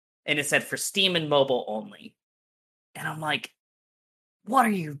 And it said for Steam and mobile only. And I'm like, what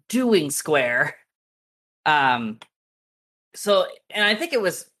are you doing, Square? Um, so, and I think it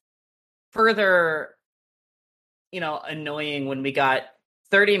was further, annoying when we got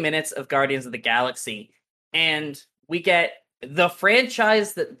 30 minutes of Guardians of the Galaxy and we get the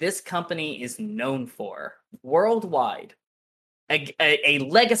franchise that this company is known for worldwide, a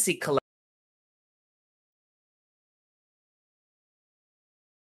legacy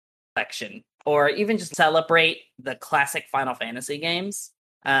collection, or even just celebrate the classic Final Fantasy games.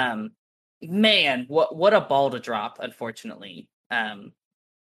 Um, Man, what a ball to drop! Unfortunately,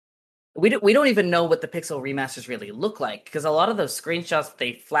 we don't even know what the Pixel remasters really look like because a lot of those screenshots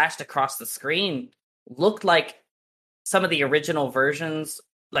they flashed across the screen looked like some of the original versions.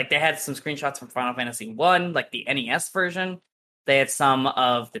 Like they had some screenshots from Final Fantasy 1, like the NES version. They had some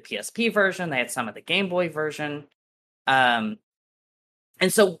of the PSP version. They had some of the Game Boy version. Um,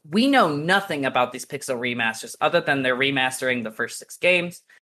 and so we know nothing about these Pixel remasters other than they're remastering the first 6 games,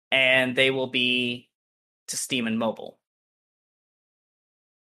 and they will be to Steam and mobile.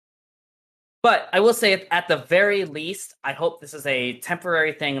 But I will say, at the very least, I hope this is a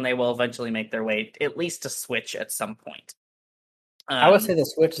temporary thing and they will eventually make their way at least to Switch at some point. I would say the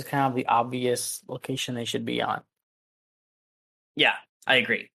Switch is kind of the obvious location they should be on. Yeah, I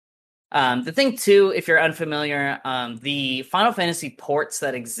agree. The thing too, if you're unfamiliar, the Final Fantasy ports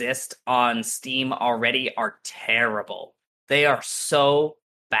that exist on Steam already are terrible. They are so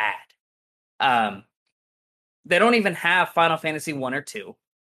bad. Um, they don't even have Final Fantasy 1 or 2.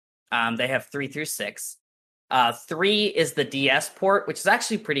 They have 3 through 6. 3 is the DS port, which is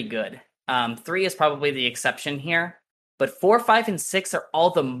actually pretty good. 3 is probably the exception here, but 4, 5, and 6 are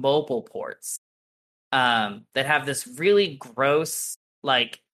all the mobile ports that have this really gross,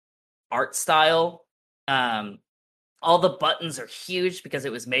 like, art style. All the buttons are huge because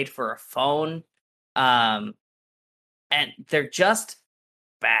it was made for a phone. And they're just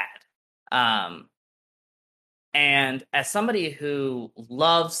bad. And as somebody who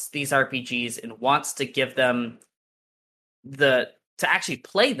loves these RPGs and wants to give them to actually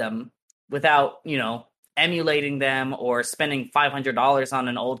play them without, emulating them or spending $500 on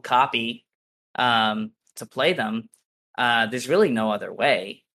an old copy to play them, there's really no other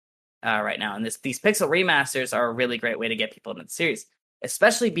way right now. And these Pixel remasters are a really great way to get people into the series,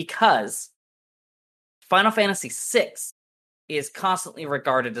 especially because Final Fantasy VI is constantly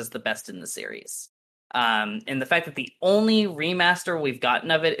regarded as the best in the series. And the fact that the only remaster we've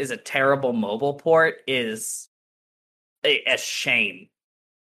gotten of it is a terrible mobile port is a shame.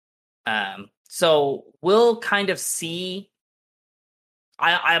 So we'll kind of see.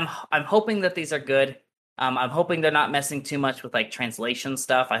 I'm hoping that these are good. I'm hoping they're not messing too much with like translation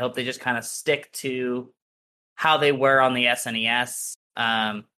stuff. I hope they just kind of stick to how they were on the SNES.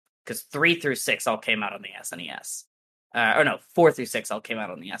 Because 3 through 6 all came out on the SNES. Or no, 4 through 6 all came out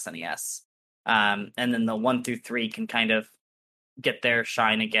on the SNES. And then the 1 through 3 can kind of get their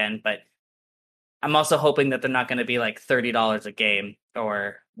shine again. But I'm also hoping that they're not going to be like $30 a game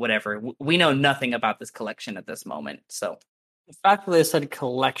or whatever. We know nothing about this collection at this moment. So the fact that they said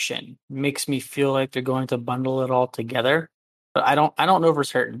collection makes me feel like they're going to bundle it all together, but I don't know for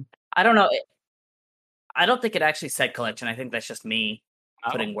certain. I don't know. I don't think it actually said collection. I think that's just me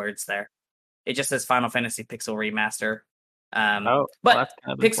putting words there. It just says Final Fantasy Pixel Remaster. Oh, well, But that's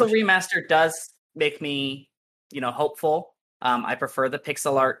kind of Pixel unfortunate. Remaster does make me, hopeful. I prefer the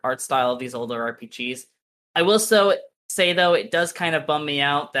pixel art style of these older RPGs. I will say though, it does kind of bum me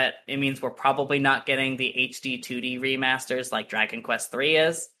out that it means we're probably not getting the HD 2D remasters like Dragon Quest III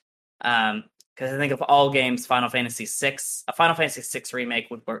is. Because I think of all games, a Final Fantasy VI remake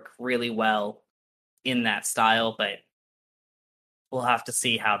would work really well in that style, but we'll have to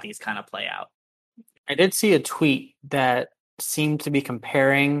see how these kind of play out. I did see a tweet that seemed to be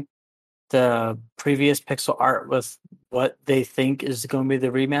comparing the previous pixel art with what they think is going to be the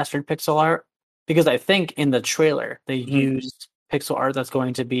remastered pixel art. Because I think in the trailer they Mhm. used pixel art that's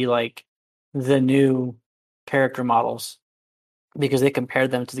going to be like the new character models because they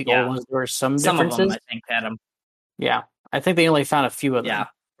compared them to the old Yeah, ones. There were some some of them differences. I think had them. Yeah, I think they only found a few of Yeah, them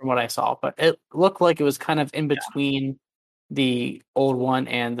from what I saw, but it looked like it was kind of in yeah, between the old one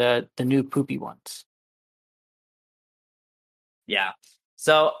and the new poopy ones. yeah.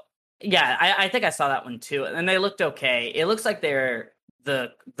 So yeah, I think I saw that one too, and they looked okay. It looks like they're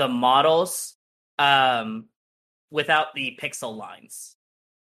the models um without the pixel lines.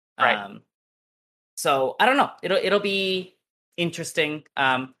 Right. Um, so I don't know. It'll be interesting.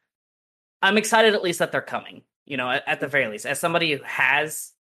 I'm excited at least that they're coming. At the very least, as somebody who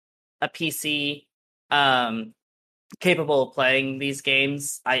has a PC capable of playing these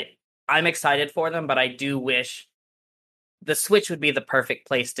games, I'm excited for them, but I do wish the Switch would be the perfect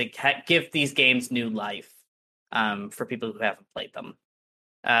place to give these games new life for people who haven't played them.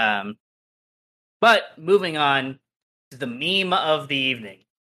 Um, but moving on to the meme of the evening.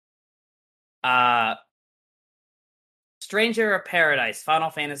 Uh, Stranger of Paradise,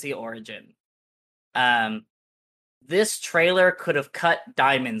 Final Fantasy Origin. Um, this trailer could have cut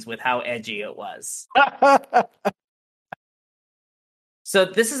diamonds with how edgy it was. So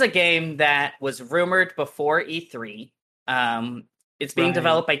this is a game that was rumored before E3. It's being Right.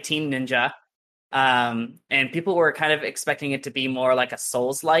 developed by Team Ninja, and people were kind of expecting it to be more like a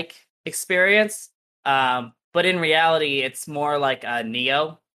Souls-like experience. But in reality, it's more like a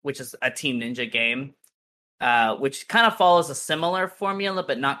Neo, which is a Team Ninja game, which kind of follows a similar formula,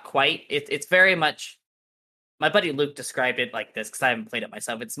 but not quite. It's very much. My buddy Luke described it like this because I haven't played it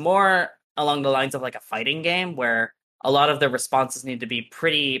myself. It's more along the lines of like a fighting game where a lot of the responses need to be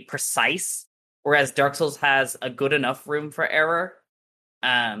pretty precise, whereas Dark Souls has a good enough room for error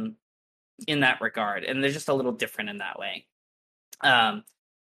um, in that regard, and they're just a little different in that way. Um,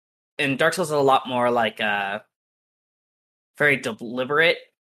 and Dark Souls is a lot more like very deliberate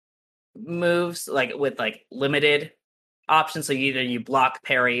moves, like with like limited options. So either you block,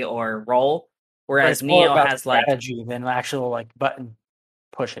 parry, or roll. Right. Whereas It's more Neo about has like strategy than actual like button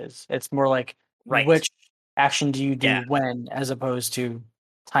pushes. It's more like right, which action do you do yeah, when as opposed to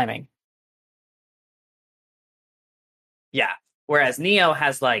timing. yeah. Whereas Neo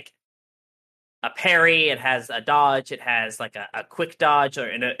has like a parry, it has a dodge, it has like a quick dodge or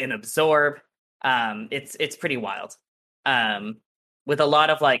an absorb. It's pretty wild. Um, with a lot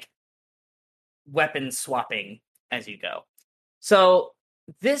of like weapon swapping as you go. So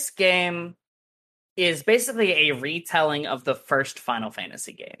this game is basically a retelling of the first Final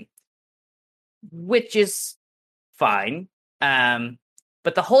Fantasy game, which is fine.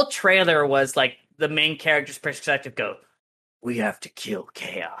 But the whole trailer was like the main character's perspective go, "We have to kill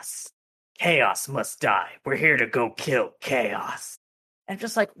Chaos. Chaos must die. We're here to go kill Chaos." And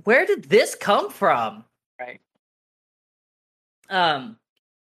just like, where did this come from? Right. Um,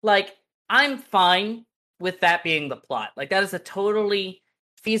 like, I'm fine with that being the plot. Like, that is a totally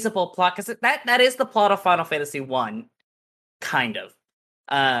feasible plot because that is the plot of Final Fantasy One, kind of.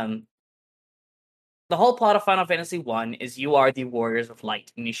 Um, the whole plot of Final Fantasy One is you are the Warriors of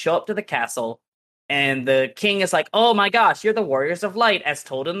Light, and you show up to the castle, and the king is like, "Oh my gosh, you're the Warriors of Light, as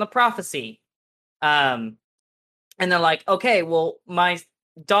told in the prophecy." Um, and they're like, "Okay, well, my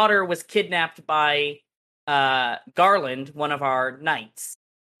daughter was kidnapped by Garland, one of our knights.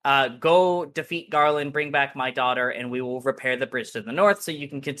 Go defeat Garland, bring back my daughter, and we will repair the bridge to the north, so you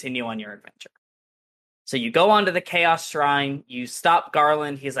can continue on your adventure." So you go onto the Chaos Shrine, you stop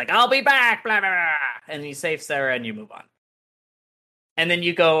Garland, he's like, "I'll be back," blah, blah, blah, and you save Sarah and you move on. And then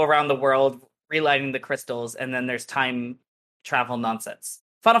you go around the world relighting the crystals, and then there's time travel nonsense.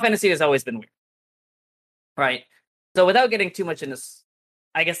 Final Fantasy has always been weird, right? So without getting too much into,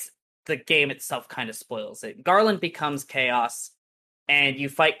 I guess the game itself kind of spoils it. Garland becomes Chaos, and you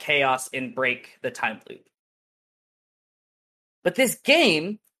fight Chaos and break the time loop. But this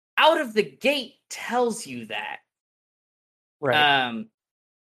game, out of the gate, tells you that. Right. Um,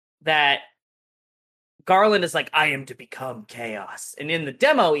 that Garland is like, "I am to become Chaos." And in the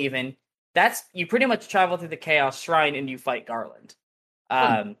demo, even, That's you pretty much travel through the Chaos Shrine and you fight Garland, Hmm.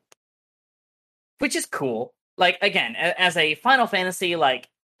 um, which is cool. Like again, as a Final Fantasy like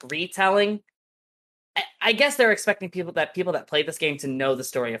retelling, I guess they're expecting people that play this game to know the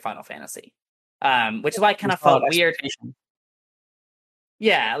story of Final Fantasy, which is why it kind There's of a lot of felt weird. expectation.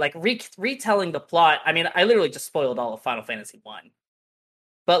 Yeah, like retelling the plot. I mean, I literally just spoiled all of Final Fantasy One,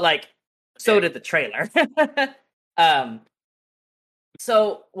 but like so Okay. did the trailer. um,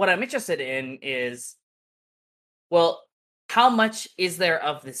 so what I'm interested in is, well, how much is there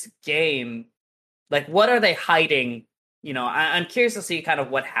of this game? Like, what are they hiding? I'm curious to see kind of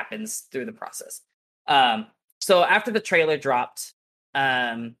what happens through the process. Um, so after the trailer dropped,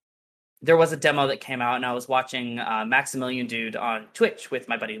 um, there was a demo that came out, and I was watching Maximilian Dude on Twitch with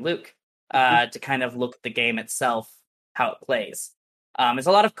my buddy Luke Mhm. to kind of look at the game itself, how it plays. There's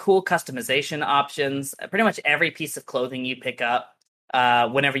a lot of cool customization options. Pretty much every piece of clothing you pick up,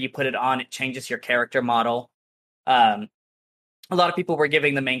 whenever you put it on, it changes your character model. Um, a lot of people were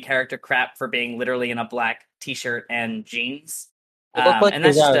giving the main character crap for being literally in a black t-shirt and jeans. It looked like And he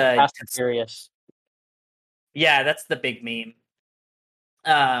was that's just out of a Fast and Furious. yeah, that's the big meme.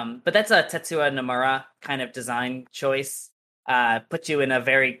 But that's a Tetsuya Nomura kind of design choice. Put you in a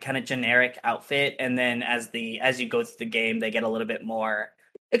very kind of generic outfit, and then as you go through the game, they get a little bit more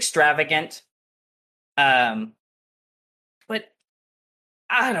extravagant. Um, but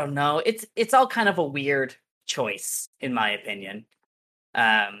I don't know. It's all kind of a weird choice, in my opinion.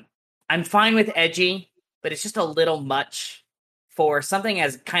 Um, I'm fine with edgy, but it's just a little much for something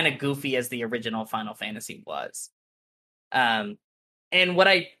as kind of goofy as the original Final Fantasy was. Um, and what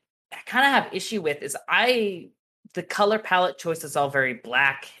I kind of have issue with is the color palette choice is all very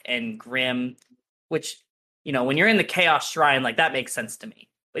black and grim, which when you're in the Chaos Shrine, like that makes sense to me.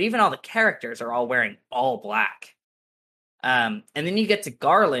 But even all the characters are all wearing all black. And then you get to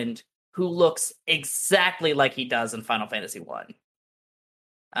Garland, who looks exactly like he does in Final Fantasy One.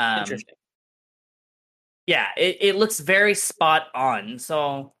 Um, Interesting. yeah, it looks very spot on.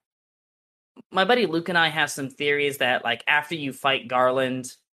 So my buddy Luke and I have some theories that like after you fight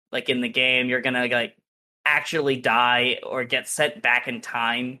Garland, like in the game, you're gonna like actually die or get sent back in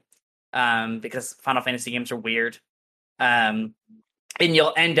time. Because Final Fantasy games are weird. Um, and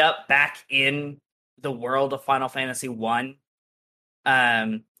you'll end up back in the world of Final Fantasy One.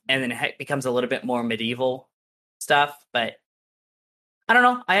 And then it becomes a little bit more medieval stuff, but I don't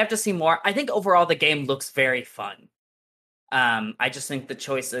know. I have to see more. I think overall the game looks very fun. I just think the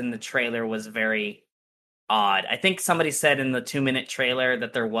choice in the trailer was very odd. I think somebody said in the 2-minute trailer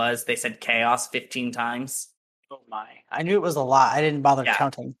that they said chaos 15 times. Oh my! I knew it was a lot. I didn't bother Yeah,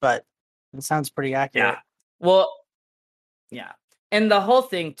 counting, but it sounds pretty yeah. accurate. Well, yeah. And the whole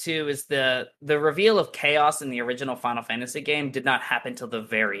thing too is the reveal of chaos in the original Final Fantasy game did not happen till the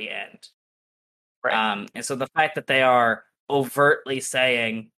very end. Right. And so the fact that they are overtly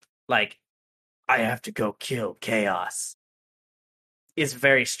saying like I have to go kill chaos is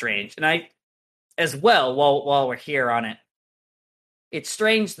very strange. And I as well while we're here on it, it's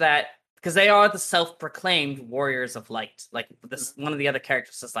strange that because they are the self-proclaimed warriors of light. Like this, one of the other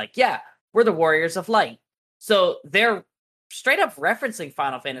characters is like, "Yeah, we're the warriors of light." So they're straight up referencing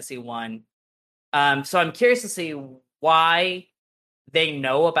Final Fantasy One. So I'm curious to see why they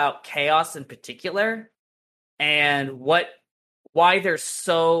know about chaos in particular, and why they're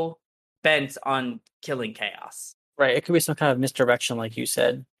so bent on killing chaos. Right. It could be some kind of misdirection, like you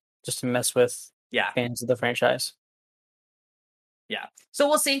said, just to mess with Yeah, fans of the franchise. yeah. So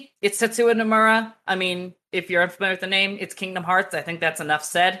we'll see. It's Tetsuya Nomura. I mean, if you're unfamiliar with the name, it's Kingdom Hearts. I think that's enough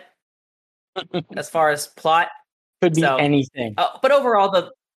said as far as plot. Could be So, anything. but overall,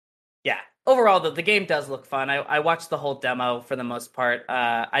 the game does look fun. I watched the whole demo for the most part.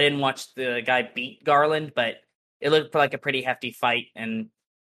 I didn't watch the guy beat Garland, but it looked like a pretty hefty fight, and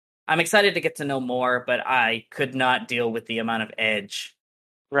I'm excited to get to know more. But I could not deal with the amount of edge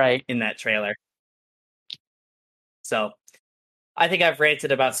Right. in that trailer. So I think I've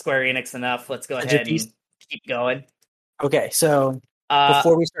ranted about Square Enix enough. Let's go Such a ahead piece. and keep going. Okay, so Uh,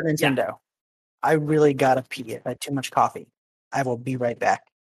 before we start yeah. Nintendo, I really gotta pee. I had too much coffee. I will be right back.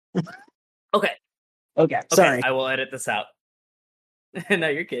 Okay. Okay, Okay. sorry. I will edit this out. No,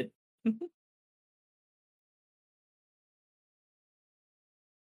 you're good.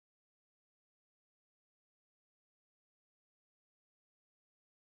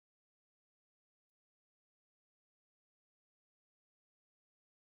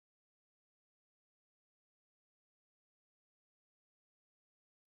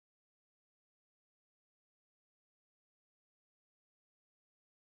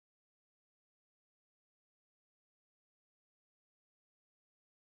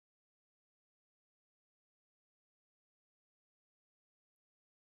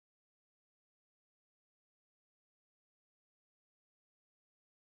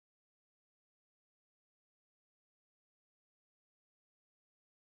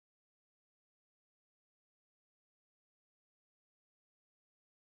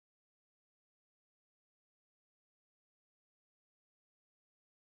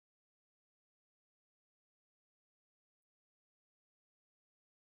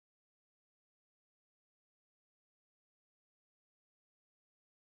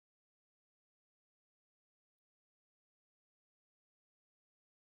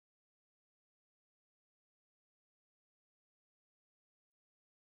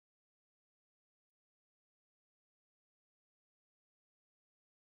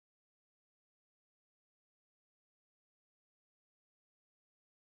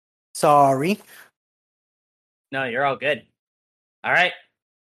 Sorry. No, you're all good. All right.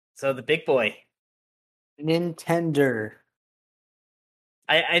 So the big boy. Nintendo.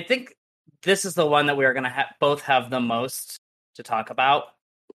 I think this is the one that we are going to both have the most to talk about.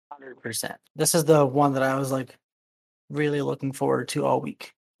 100%. This is the one that I was like really looking forward to all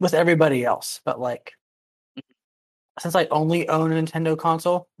week with everybody else. But like, since I only own a Nintendo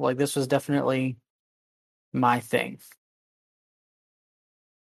console, like this was definitely my thing.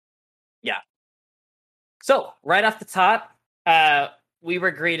 Yeah. So right off the top, we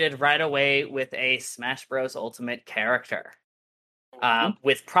were greeted right away with a Smash Bros. Ultimate character,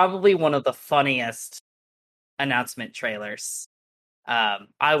 with probably one of the funniest announcement trailers.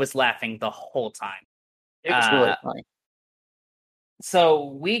 I was laughing the whole time. It was really funny. So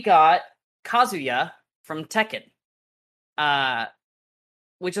we got Kazuya from Tekken,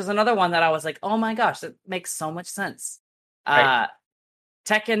 which is another one that I was like, oh my gosh, that makes so much sense. Right.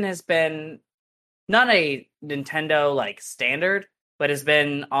 Tekken has been not a Nintendo like standard, but has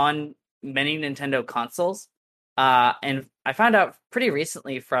been on many Nintendo consoles. And I found out pretty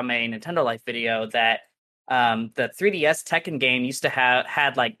recently from a Nintendo Life video that the 3DS Tekken game used to have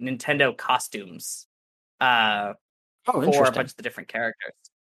had like Nintendo costumes Oh, for a interesting. bunch of the different characters.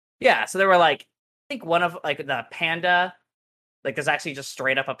 Yeah, so there were like I think one of like the panda, like there's actually just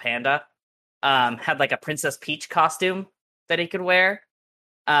straight up a panda, had like a Princess Peach costume that he could wear.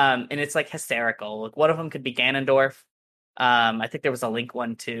 And it's like hysterical. Like one of them could be Ganondorf. I think there was a Link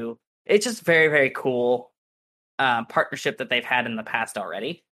one too. It's just very, very cool partnership that they've had in the past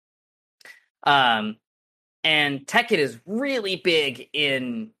already. And Tekken is really big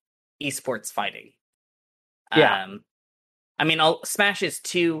in esports fighting. Yeah. I mean, Smash is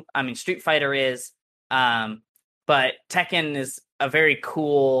too. I mean, Street Fighter is, but Tekken is a very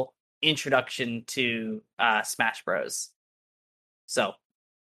cool introduction to Smash Bros. So,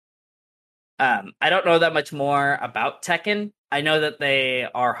 I don't know that much more about Tekken. I know that they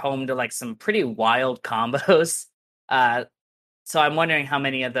are home to like some pretty wild combos. So I'm wondering how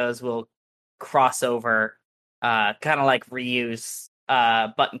many of those will cross over, kind of like reuse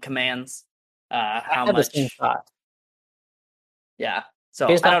button commands. I How had the same much? thought. Yeah. So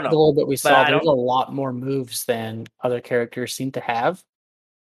Based I off don't of the know, little bit we but saw, I there's don't. a lot more moves than other characters seem to have.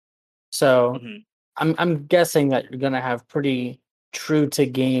 So Mhm. I'm guessing that you're gonna have pretty true to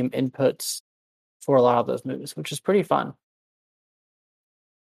game inputs for a lot of those moves, which is pretty fun.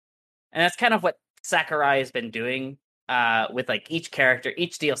 And that's kind of what Sakurai has been doing with like each character.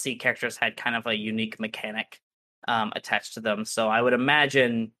 Each DLC character's had kind of a unique mechanic attached to them. So I would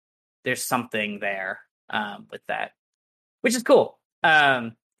imagine there's something there with that, which is cool.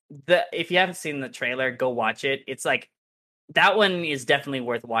 If you haven't seen the trailer, go watch it. It's like that one is definitely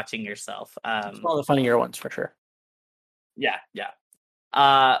worth watching yourself. It's one of the funnier ones for sure. Yeah,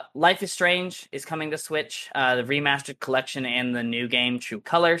 yeah. Life is Strange is coming to Switch. The remastered collection and the new game True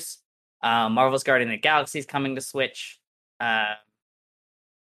Colors. Marvel's Guardian of the Galaxy is coming to Switch.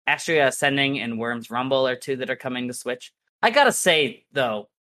 Astria Ascending and Worms Rumble are two that are coming to Switch. I gotta say though,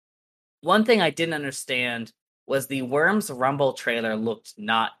 one thing I didn't understand was the Worms Rumble trailer looked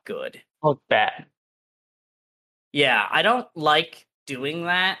not good. Look bad. Yeah, I don't like doing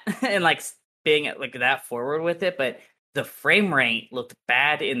that and like being like that forward with it, but the frame rate looked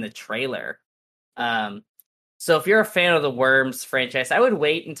bad in the trailer. Um, so if you're a fan of the Worms franchise, I would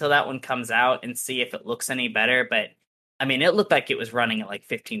wait until that one comes out and see if it looks any better. But I mean, it looked like it was running at like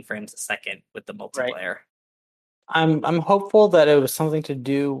 15 frames a second with the Right. multiplayer. I'm hopeful that it was something to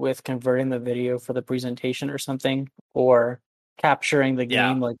do with converting the video for the presentation or something, or capturing the Yeah,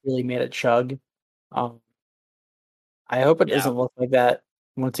 game like really made it chug. Um, I hope it yeah, doesn't look like that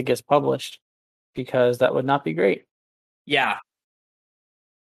once it gets published, because that would not be great. yeah,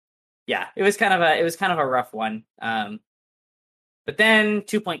 yeah. It was kind of a rough one. But then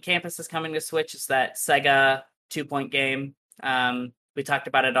Two Point Campus is coming to Switch. It's that Sega 2 Point game. We talked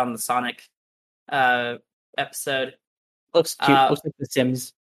about it on the Sonic uh, episode. Looks cute. Uh, Looks like The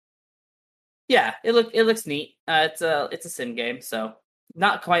Sims. yeah, it looks neat. It's a sim game, so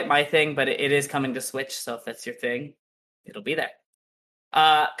not quite my thing, but it is coming to Switch. So if that's your thing, it'll be there.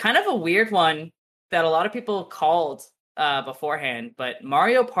 Kind of a weird one that a lot of people called beforehand, but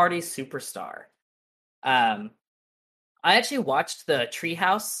Mario Party Superstar. Um, I actually watched the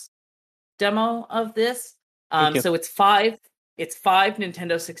Treehouse demo of this. Me too. So it's five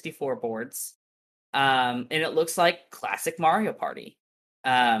Nintendo 64 boards. And it looks like classic Mario Party.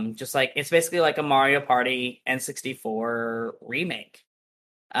 Just like it's basically like a Mario Party N64 remake.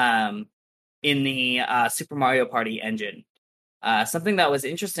 Um, in the Super Mario Party engine. Something that was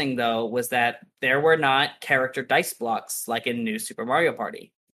interesting though was that there were not character dice blocks like in New Super Mario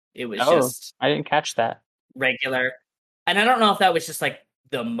Party. It was Oh, just I didn't catch that. regular. And I don't know if that was just like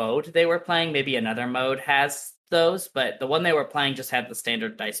the mode they were playing. Maybe another mode has those, but the one they were playing just had the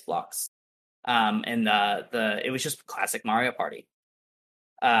standard dice blocks. And the it was just classic Mario Party.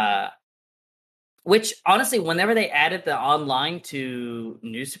 Which honestly, whenever they added the online to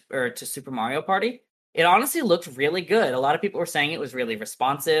to Super Mario Party, it honestly looked really good. A lot of people were saying it was really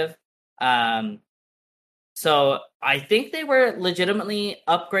responsive. Um, so I think they were legitimately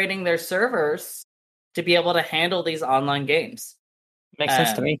upgrading their servers to be able to handle these online games. Makes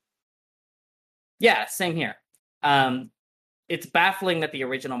sense to Um, me. yeah, same here. Um, it's baffling that the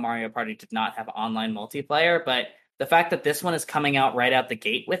original Mario Party did not have online multiplayer, but the fact that this one is coming out right out the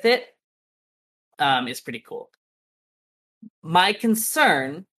gate with it is pretty cool. My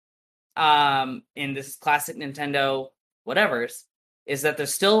concern, in this classic Nintendo whatever's, is that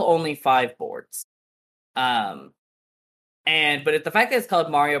there's still only 5 boards. But the fact that it's called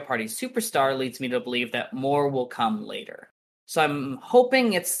Mario Party Superstar leads me to believe that more will come later. So I'm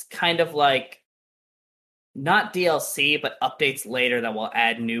hoping it's kind of like not DLC, but updates later that will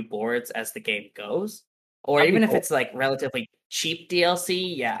add new boards as the game goes. Or That'd be even if cool. it's like relatively cheap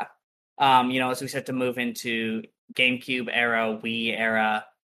DLC, yeah. As we start to move into GameCube era, Wii era,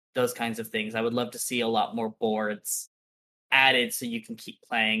 those kinds of things, I would love to see a lot more boards added so you can keep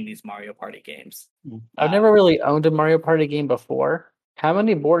playing these Mario Party games. I've never really owned a Mario Party game before. How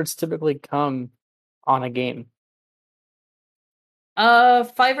many boards typically come on a game?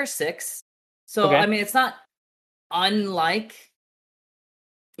 5 or 6. So I Okay. mean, it's not unlike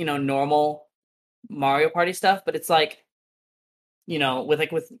normal Mario Party stuff, but it's like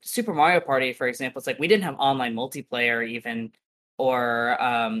with Super Mario Party, for example, it's like we didn't have online multiplayer even, or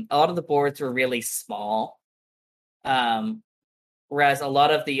a lot of the boards were really small. Um, Whereas a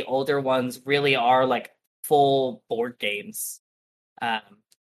lot of the older ones really are like full board games. Um,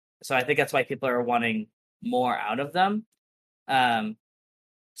 so I think that's why people are wanting more out of them. Um,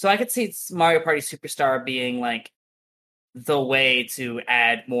 so I could see Mario Party Superstar being like the way to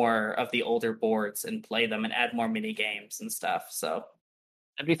add more of the older boards and play them and add more mini games and stuff. So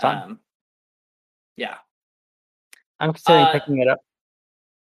That'd be fun. um, yeah. I'm considering Uh, picking it up.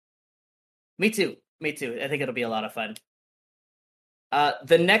 Me too. Me too. I think it'll be a lot of fun.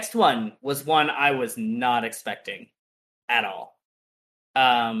 The next one was one I was not expecting at all.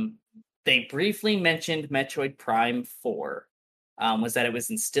 Um, they briefly mentioned Metroid Prime 4, was that it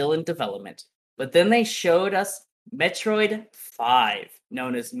was still in development. But then they showed us Metroid 5,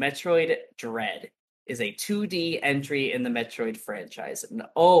 known as Metroid Dread, is a 2D entry in the Metroid franchise. And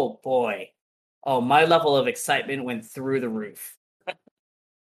oh boy, oh, my level of excitement went through the roof.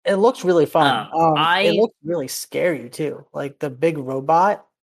 It looks really fun. It I looks really scary too. Like the big robot,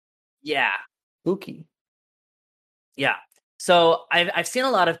 Yeah, spooky. yeah. So I've seen a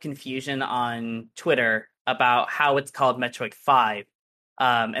lot of confusion on Twitter about how it's called Metroid 5.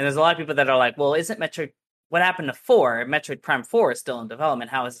 And there's a lot of people that are like, well, isn't Metroid what happened to 4? Metroid Prime 4 is still in development.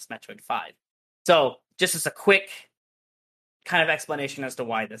 How is this Metroid 5? So just as a quick kind of explanation as to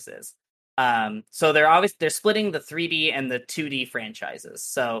why this is. So they're splitting the 3D and the 2D franchises.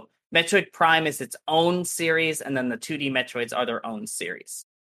 So Metroid Prime is its own series, and then the 2D Metroids are their own series.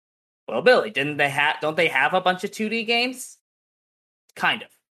 Well, Billy, don't they have a bunch of 2D games? Kind of.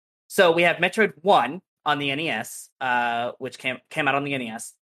 So we have Metroid 1 on the NES, which came out on the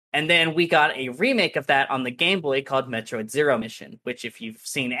NES. And then we got a remake of that on the Game Boy called Metroid Zero Mission, which if you've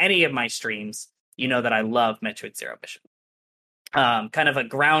seen any of my streams, you know that I love Metroid Zero Mission. Kind of a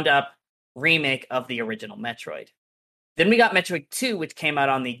ground up remake of the original Metroid. Then we got Metroid 2, which came out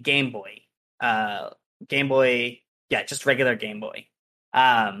on the Game Boy. Game Boy, yeah, just regular Game Boy.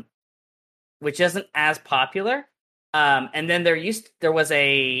 Which isn't as popular. And then there was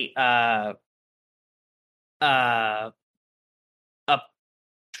a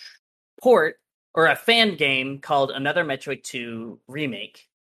port or a fan game called Another Metroid 2 Remake,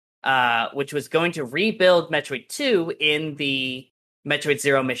 which was going to rebuild Metroid 2 in the Metroid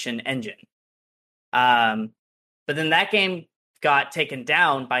Zero Mission engine. But then that game got taken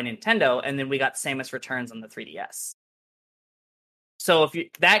down by Nintendo, and then we got Samus Returns on the 3DS. So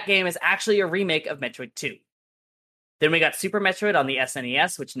that game is actually a remake of Metroid 2. Then we got Super Metroid on the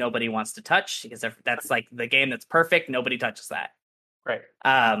SNES, which nobody wants to touch because that's like the game that's perfect. Nobody touches that. Right.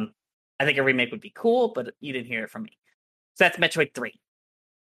 I think a remake would be cool, but you didn't hear it from me. So that's Metroid 3.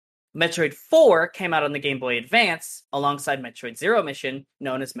 Metroid 4 came out on the Game Boy Advance alongside Metroid Zero Mission,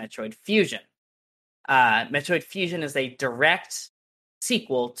 known as Metroid Fusion. Metroid Fusion is a direct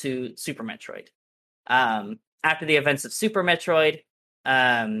sequel to Super Metroid. After the events of Super Metroid,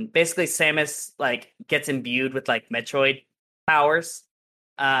 basically Samus like gets imbued with like Metroid powers,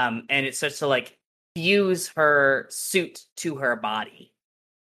 and it starts to like fuse her suit to her body.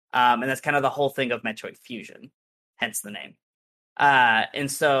 And that's kind of the whole thing of Metroid Fusion, hence the name. And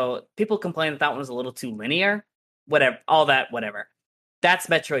so people complain that that one was a little too linear. Whatever, all that, whatever. That's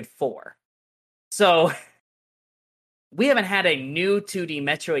Metroid 4. So we haven't had a new 2D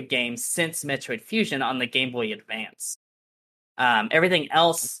Metroid game since Metroid Fusion on the Game Boy Advance. Everything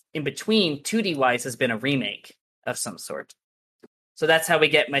else in between 2D wise has been a remake of some sort. So that's how we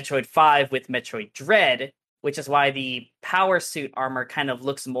get Metroid 5 with Metroid Dread, which is why the power suit armor kind of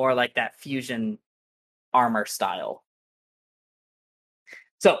looks more like that Fusion armor style.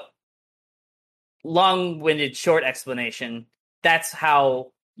 So, long-winded, short explanation. That's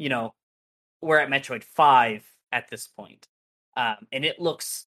how, we're at Metroid 5 at this point. And it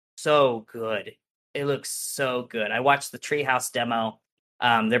looks so good. It looks so good. I watched the Treehouse demo.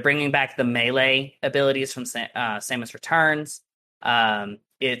 They're bringing back the melee abilities from Samus Returns.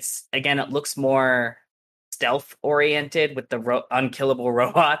 It looks more stealth oriented with the unkillable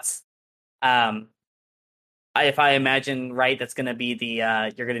robots. If I imagine right, that's going to be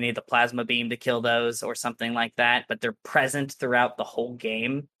you're going to need the plasma beam to kill those or something like that. But they're present throughout the whole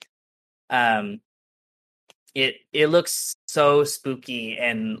game. It looks so spooky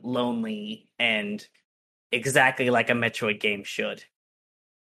and lonely and exactly like a Metroid game should.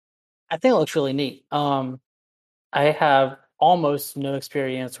 I think it looks really neat. I have almost no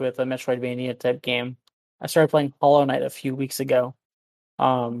experience with a Metroidvania type game. I started playing Hollow Knight a few weeks ago,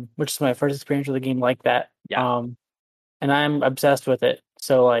 which is my first experience with a game like that. Yeah. And I'm obsessed with it.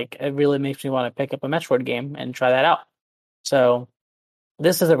 So like, it really makes me want to pick up a Metroid game and try that out. So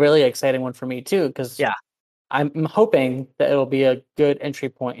this is a really exciting one for me too, because Yeah. I'm hoping that it'll be a good entry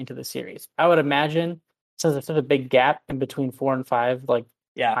point into the series. I would imagine, since there's such a big gap in between 4 and 5, like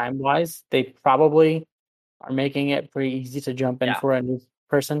time wise, they probably are making it pretty easy to jump in for a new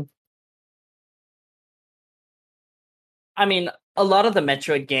person. I mean, a lot of the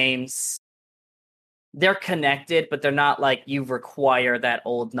Metroid games, they're connected, but they're not like you require that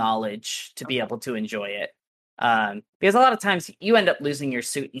old knowledge to be able to enjoy it. Because a lot of times you end up losing your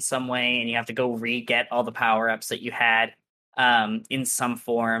suit in some way and you have to go re-get all the power-ups that you had in some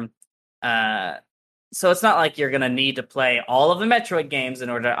form. So it's not like you're going to need to play all of the Metroid games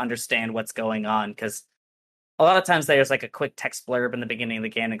in order to understand what's going on, because a lot of times there's like a quick text blurb in the beginning of the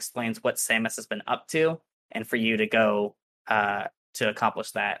game that explains what Samus has been up to, and for you to go to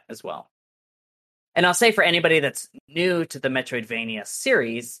accomplish that as well. And I'll say for anybody that's new to the Metroidvania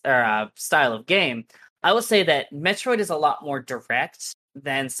series or style of game, I will say that Metroid is a lot more direct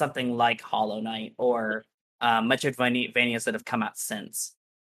than something like Hollow Knight or Metroidvanias that have come out since.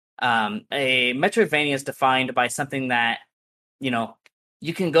 A Metroidvania is defined by something that,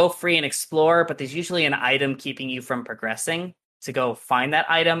 you can go free and explore, but there's usually an item keeping you from progressing to go find that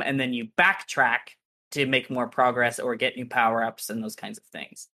item, and then you backtrack to make more progress or get new power-ups and those kinds of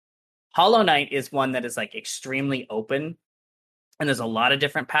things. Hollow Knight is one that is like extremely open, and there's a lot of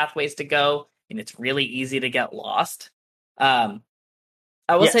different pathways to go, and it's really easy to get lost. I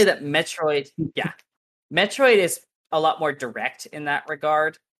will say that Metroid is a lot more direct in that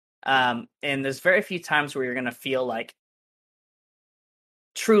regard. And there's very few times where you're going to feel like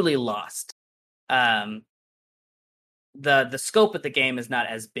truly lost. The scope of the game is not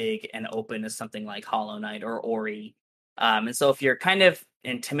as big and open as something like Hollow Knight or Ori. And so if you're kind of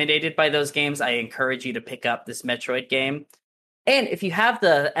intimidated by those games, I encourage you to pick up this Metroid game. And if you have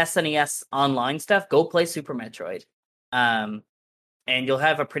the SNES online stuff, go play Super Metroid. And you'll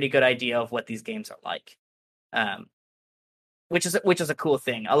have a pretty good idea of what these games are like. Which is a cool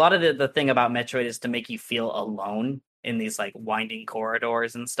thing. A lot of the thing about Metroid is to make you feel alone in these like winding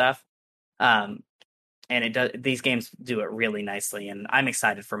corridors and stuff. And these games do it really nicely, and I'm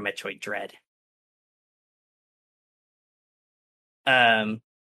excited for Metroid Dread. I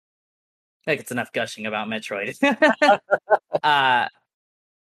think it's enough gushing about Metroid.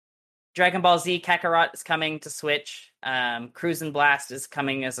 Dragon Ball Z Kakarot is coming to Switch. Cruisin' Blast is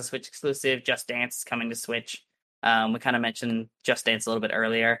coming as a Switch exclusive. Just Dance is coming to Switch. We kind of mentioned Just Dance a little bit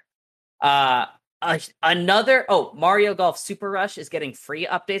earlier. Mario Golf Super Rush is getting free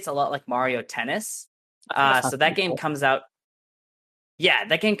updates, a lot like Mario Tennis. So that game comes out. Yeah,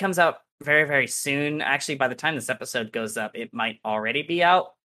 that game comes out very, very soon. Actually, by the time this episode goes up, it might already be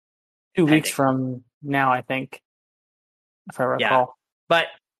out. 2 weeks from now, I think, if I recall. Yeah.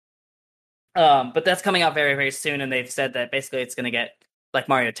 But that's coming out very, very soon, and they've said that basically it's going to get, like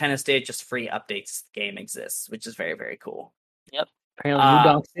Mario Tennis did, just free updates. The game exists, which is very, very cool. Yep. Apparently, New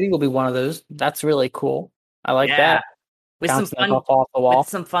Donk City will be one of those. That's really cool. I like that. With some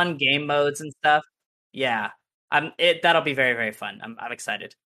fun game modes and stuff. Yeah. That'll be very, very fun. I'm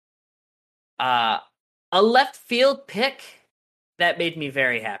excited. Uh, a left field pick that made me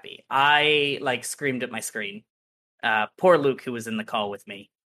very happy. I like screamed at my screen. Poor Luke, who was in the call with me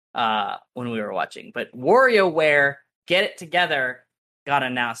when we were watching. But WarioWare Get It Together got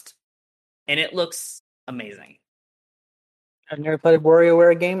announced, and it looks amazing. I've never played a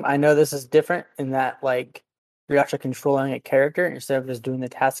WarioWare game. I know this is different in that like you're actually controlling a character instead of just doing the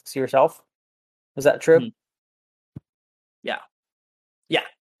tasks yourself. Is that true? Mhm. Yeah, yeah, It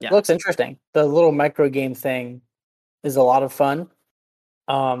yeah. looks interesting. The little micro game thing is a lot of fun.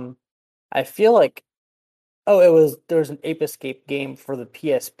 Um, I feel like there was an Ape Escape game for the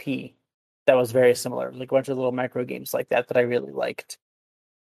PSP that was very similar, like a bunch of little micro games like that that I really liked.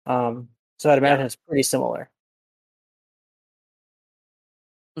 So I'd Yeah. imagine it's pretty similar.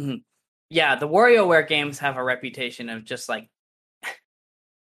 hmm Yeah, the WarioWare games have a reputation of just like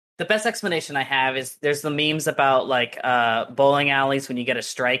the best explanation I have is there's the memes about like bowling alleys when you get a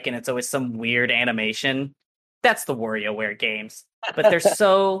strike and it's always some weird animation. That's the WarioWare games. But they're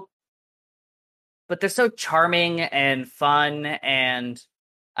so charming and fun and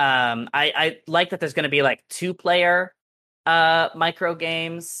I like that there's gonna be like 2-player micro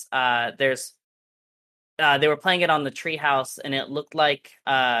games. There's they were playing it on the treehouse and it looked like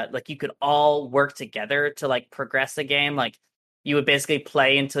you could all work together to like progress a game. Like you would basically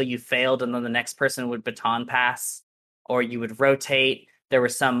play until you failed and then the next person would baton pass or you would rotate. There were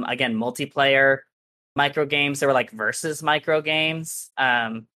some again multiplayer micro games. There were like versus micro games.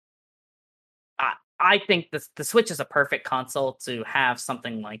 I think the Switch is a perfect console to have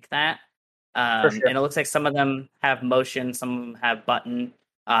something like that. For sure. And it looks like some of them have motion, some of them have button,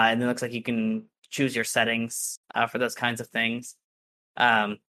 and it looks like you can choose your settings for those kinds of things.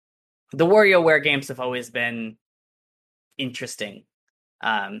 Um, the WarioWare games have always been interesting,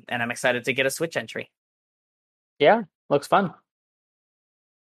 and I'm excited to get a Switch entry. Yeah, looks fun.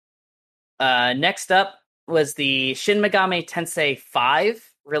 Next up was the Shin Megami Tensei 5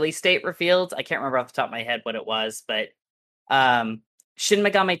 release date revealed. I can't remember off the top of my head what it was, but um, Shin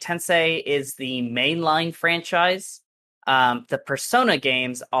Megami Tensei is the mainline franchise. The Persona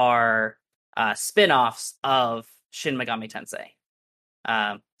games are spin-offs of Shin Megami Tensei.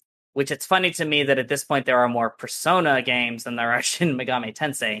 Um, which it's funny to me that at this point there are more Persona games than there are Shin Megami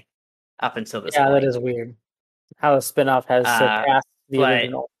Tensei up until this Yeah, that point. is weird. How a spin-off has Uh, surpassed the but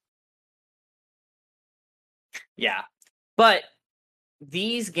original. yeah, but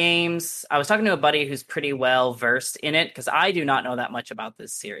these games, I was talking to a buddy who's pretty well versed in it because I do not know that much about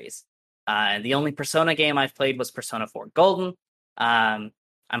this series. The only Persona game I've played was Persona 4 Golden. Um,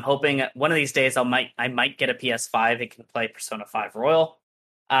 I'm hoping one of these days I might get a PS5 and can play Persona 5 Royal.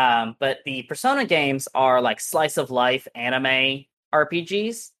 But the Persona games are like slice of life anime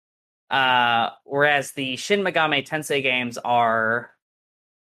RPGs, whereas the Shin Megami Tensei games are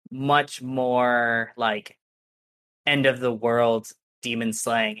much more like end of the world demon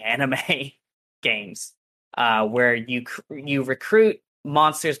slaying anime games, where you recruit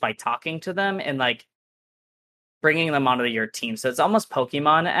monsters by talking to them and like bringing them onto your team. So it's almost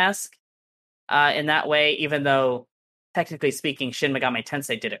Pokemon esque in that way, even though technically speaking, Shin Megami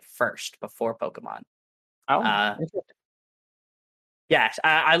Tensei did it first before Pokemon. Oh, Uh, interesting. yeah,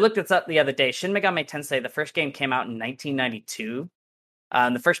 I looked this up the other day. Shin Megami Tensei, the first game came out in 1992.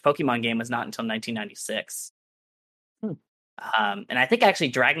 And the first Pokemon game was not until 1996. Hmm. And I think actually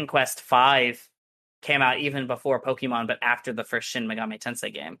Dragon Quest V came out even before Pokemon, but after the first Shin Megami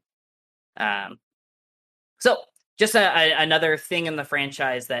Tensei game. Um, so just another thing in the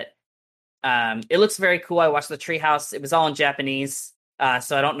franchise that it looks very cool. I watched the Treehouse; it was all in Japanese,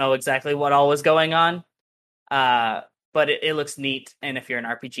 so I don't know exactly what all was going on. But it looks neat, and if you're an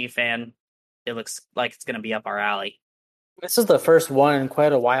RPG fan, it looks like it's going to be up our alley. This is the first one in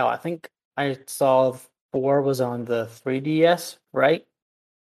quite a while. I think I saw 4 was on the 3DS, right?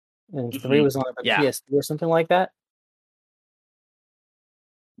 And 3 hmm was on the Yeah, PS2 or something like that.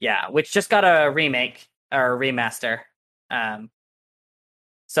 yeah, which just got a remake or a remaster. Um,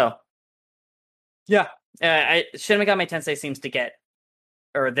 so yeah, Shin Megami Tensei seems to get,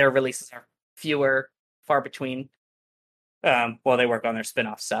 or their releases are fewer, far between. While they work on their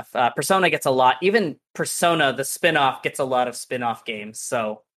spin-off stuff. Persona gets a lot. Even Persona, the spin-off, gets a lot of spin-off games.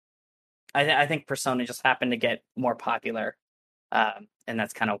 So I think Persona just happened to get more popular, and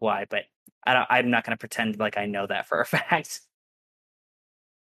that's kind of why. But I'm not going to pretend like I know that for a fact.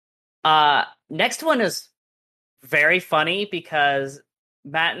 Next one is very funny because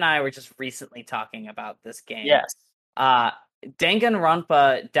Matt and I were just recently talking about this game. Yes. Uh,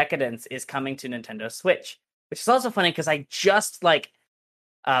 Danganronpa Decadence is coming to Nintendo Switch, which is also funny because I just like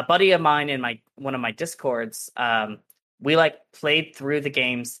a buddy of mine in my one of my discords, we like played through the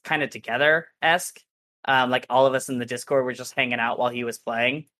games kind of together esque. Like all of us in the Discord were just hanging out while he was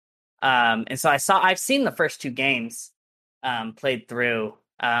playing. And so I've seen the first two games played through.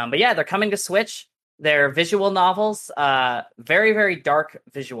 But yeah, they're coming to Switch. They're visual novels, very, very dark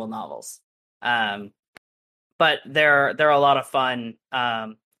visual novels. Um, but they're a lot of fun.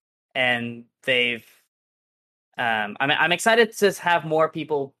 And they've I'm excited to have more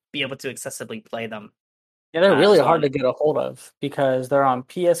people be able to accessibly play them Yeah, they're really as well. hard to get a hold of because they're on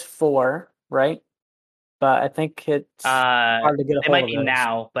PS4, right? But I think it's hard to get a They hold might of be those.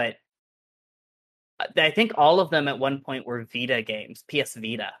 now, but I think all of them at one point were Vita games, PS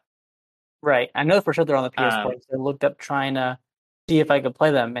Vita. Right. I know for sure they're on the PS4. Um, So I looked up trying to see if I could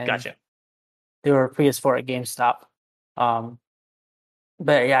play them, and gotcha. they were PS4 at GameStop. Um,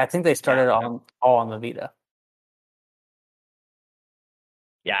 but yeah, I think they Yeah, started on all on the Vita.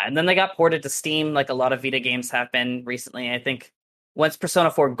 yeah, and then they got ported to Steam, like a lot of Vita games have been recently. I think once Persona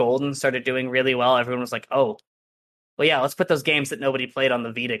 4 Golden started doing really well, everyone was like, "Oh, well, yeah, let's put those games that nobody played on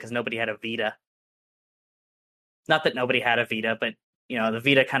the Vita because nobody had a Vita." Not that nobody had a Vita, but the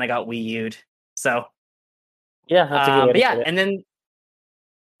Vita kind of got Wii U'd. So, Yeah, that's a good way but to yeah, put it.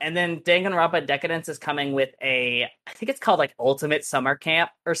 and then Danganronpa Decadence is coming with I think it's called like Ultimate Summer Camp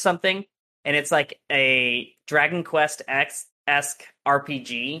or something, and it's like a Dragon Quest X esque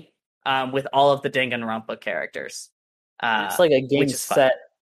RPG with all of the Danganronpa characters, And it's like a game which is fun. set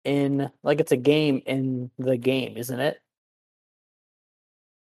in, like it's a game in the game, isn't it?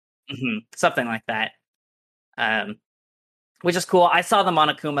 Something like that, um, which is cool. I saw the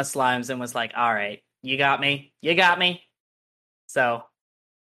Monokuma slimes and was like, "All right, you got me." So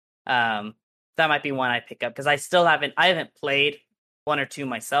Um, that might be one I pick up because I haven't played one or two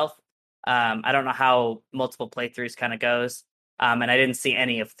myself. I don't know how multiple playthroughs kind of goes. And I didn't see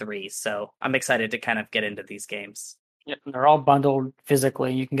any of three, so I'm excited to kind of get into these games. Yeah, and they're all bundled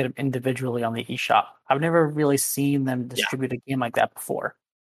physically. You can get them individually on the eShop. I've never really seen them Yeah, distribute a game like that before.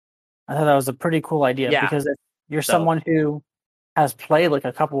 I thought that was a pretty cool idea yeah. because if you're So someone who has played like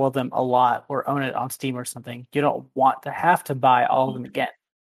a couple of them a lot or own it on Steam or something, you don't want to have to buy all of them again.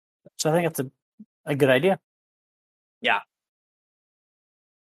 So I think it's a good idea. yeah,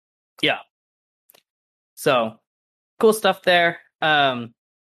 yeah. So cool stuff there.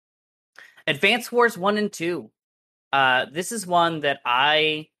 Advance Wars 1 and 2. This is one that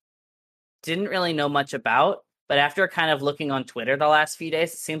I didn't really know much about, but after kind of looking on Twitter the last few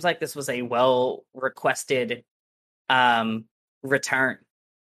days, it seems like this was a well requested um return.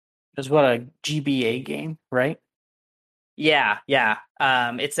 It's what a GBA game, right? Yeah.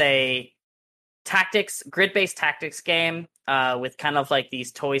 It's a grid-based tactics game with kind of like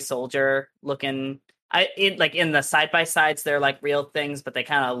these toy soldier looking like in the side by sides they're like real things, but they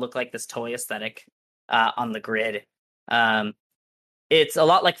kind of look like this toy aesthetic on the grid. Um it's a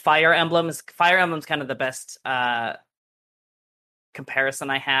lot like Fire Emblems. Fire Emblem's kind of the best comparison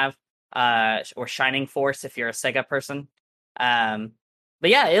I have, or Shining Force if you're a Sega person. Um, but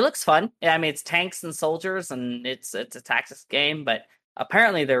yeah, it looks fun. I mean, it's tanks and soldiers, and it's a tactics game, but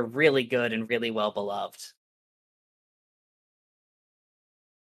apparently they're really good and really well beloved.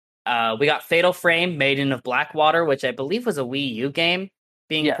 We got Fatal Frame, Maiden of Blackwater, which I believe was a Wii U game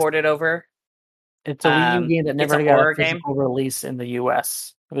being Yes. ported over. It's a Wii U game that It's a never got a horror game. physical release in the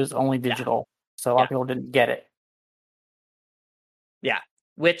US. It was only Yeah, digital. So a lot yeah, of people didn't get it. yeah.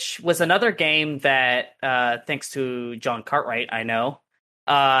 Which was another game that, thanks to John Cartwright, I know,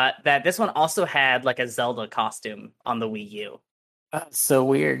 that this one also had like a Zelda costume on the Wii U. That's so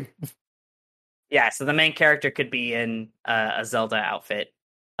weird. Yeah, so the main character could be in a Zelda outfit,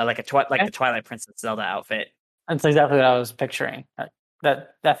 like Okay. the Twilight Princess Zelda outfit. That's exactly what I was picturing. That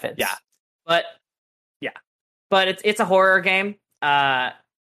Yeah, fits. but yeah, but it's a horror game.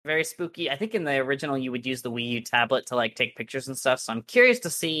 Very spooky. I think in the original you would use the Wii U tablet to like take pictures and stuff. So I'm curious to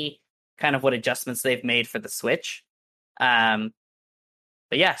see kind of what adjustments they've made for the Switch. Um,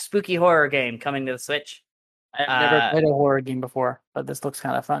 but yeah, spooky horror game coming to the Switch. I've never Uh, played a horror game before, but this looks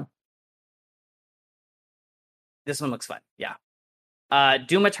kind of fun. this one looks fun. Yeah.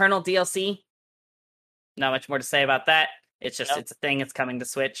 Doom Eternal DLC. Not much more to say about that. Yep. It's a thing. It's coming to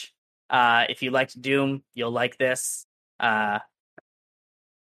Switch. If you liked Doom, you'll like this. Uh,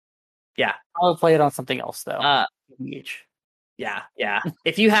 yeah. I'll play it on something else though. Uh, Each. yeah.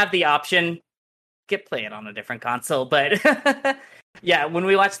 If you have the option, play it on a different console. But yeah, when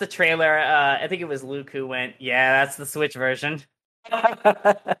we watched the trailer, I think it was Luke who went, "Yeah, that's the Switch version."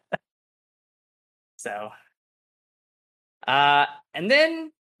 So, and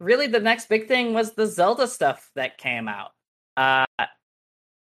then really the next big thing was the Zelda stuff that came out. Uh,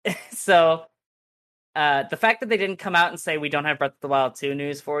 So the fact that they didn't come out and say we don't have Breath of the Wild 2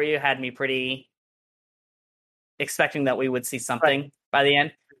 news for you had me pretty expecting that we would see something by the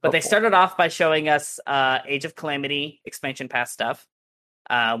end. But they started off by showing us Age of Calamity expansion pass stuff,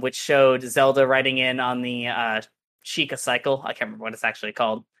 which showed Zelda riding in on the Sheikah cycle. I can't remember what it's actually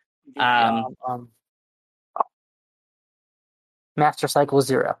called. Master Cycle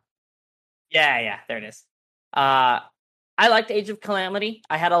 0. Yeah, there it is. I liked Age of Calamity.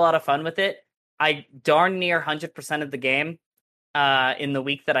 I had a lot of fun with it. I darn near 100% of the game in the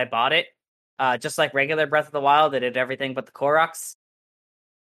week that I bought it. Just like regular Breath of the Wild, it did everything but the Koroks.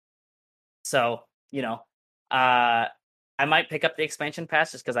 So, I might pick up the expansion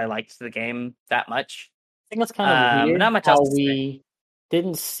pass just because I liked the game that much. I think that's kind of weird not much how else to say. we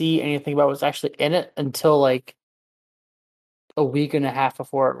didn't see anything about what's actually in it until like a week and a half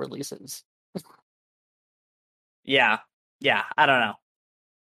before it releases. Yeah, I don't know.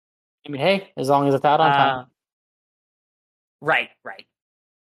 I mean, hey, as long as it's out on time. Right.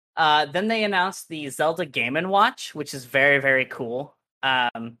 Then they announced the Zelda Game & Watch, which is very, very cool.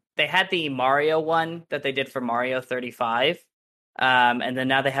 They had the Mario one that they did for Mario 35. And then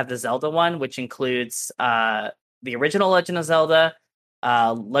now they have the Zelda one, which includes the original Legend of Zelda,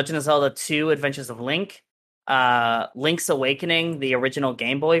 Legend of Zelda 2 Adventures of Link, Link's Awakening, the original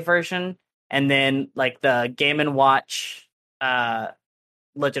Game Boy version, and then like the Game & Watch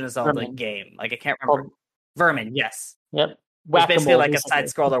Legend of Zelda game. Like I can't remember. Vermin, yes. Yep. It's basically like a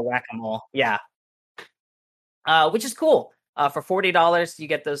side-scroller whack-a-mole. Yeah. Which is cool. For $40, you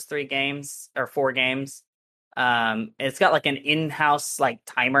get those 4 games. It's got like an in-house like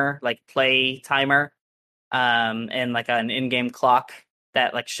timer, like play timer, and like an in-game clock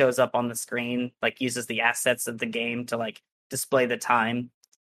that like shows up on the screen, like uses the assets of the game to like display the time,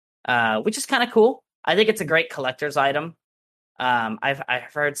 which is kind of cool. I think it's a great collector's item. I've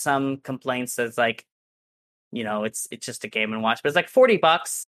heard some complaints that's like, it's just a Game & Watch, but it's like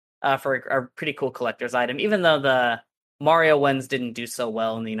 $40 for a pretty cool collector's item, even though the Mario ones didn't do so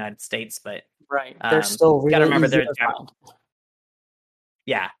well in the United States. But right, they're still really gotta remember they're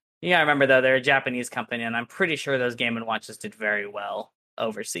yeah, you gotta remember though they're a Japanese company, and I'm pretty sure those Game & Watches did very well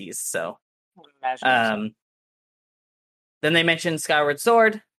overseas. So, then they mentioned Skyward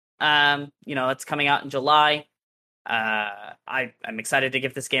Sword. It's coming out in July. I'm excited to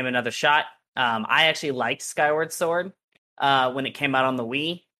give this game another shot. I actually liked Skyward Sword when it came out on the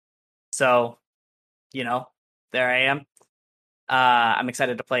Wii. So, there I am. I'm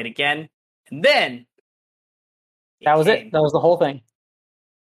excited to play it again. And then that was it. That was the whole thing.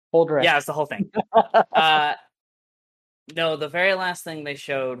 Whole direct. Yeah, it's the whole thing. No, the very last thing they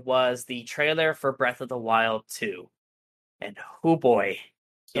showed was the trailer for Breath of the Wild 2. And oh boy,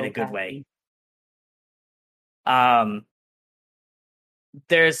 in a good way.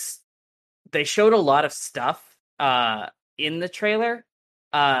 They showed a lot of stuff in the trailer,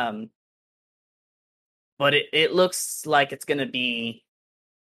 but it looks like it's going to be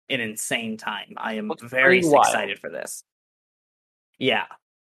an insane time. I am very excited for this. Yeah.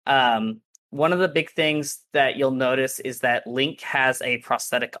 One of the big things that you'll notice is that Link has a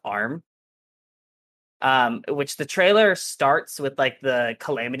prosthetic arm, which the trailer starts with like the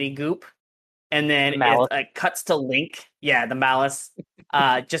Calamity goop, and then it cuts to Link. Yeah, the malice.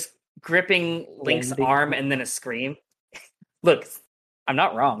 Just gripping Link's arm and then a scream. Look, I'm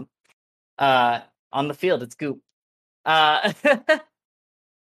not wrong. On the field, it's goop. And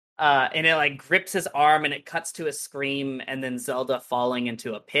it like grips his arm and it cuts to a scream and then Zelda falling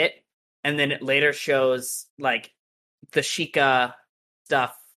into a pit. And then it later shows like the Sheikah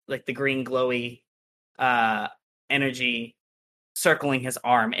stuff, like the green glowy energy circling his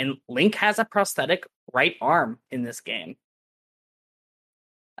arm. And Link has a prosthetic right arm in this game.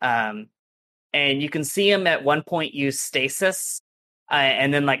 And you can see him at one point use stasis,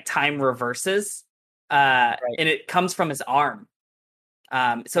 and then like time reverses, and it comes from his arm.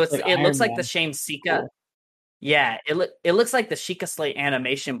 So it looks like the same Sheikah. Cool. Yeah, it looks like the Sheikah Slate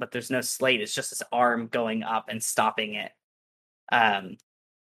animation, but there's no slate. It's just his arm going up and stopping it,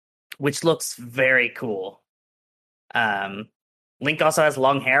 which looks very cool. Link also has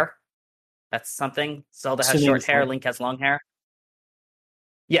long hair. That's something. Zelda has short hair. Link has long hair.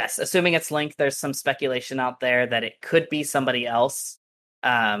 Yes, assuming it's Link, there's some speculation out there that it could be somebody else.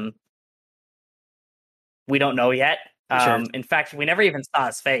 We don't know yet. Sure. In fact, we never even saw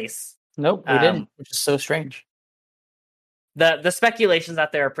his face. Nope, we didn't, which is so strange. The speculations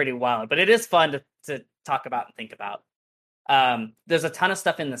out there are pretty wild, but it is fun to talk about and think about. There's a ton of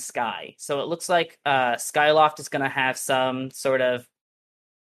stuff in the sky. So it looks like Skyloft is going to have some sort of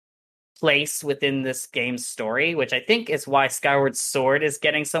place within this game's story, which I think is why Skyward Sword is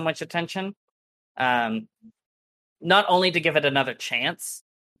getting so much attention. Um, not only to give it another chance,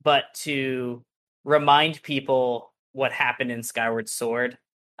 but to remind people what happened in Skyward Sword,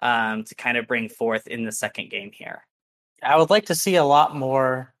 to kind of bring forth in the second game here. I would like to see a lot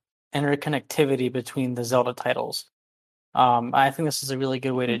more interconnectivity between the Zelda titles. I think this is a really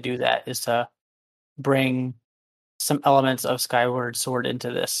good way to do that, is to bring some elements of Skyward Sword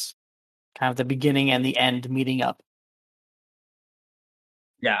into this, kind of the beginning and the end meeting up.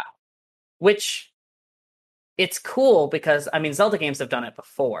 Yeah. Which it's cool because I mean Zelda games have done it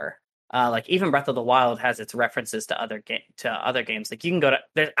before. Like even Breath of the Wild has its references to other games. Like you can go to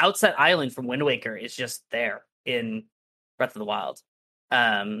there's Outset Island from Wind Waker is just there in Breath of the Wild.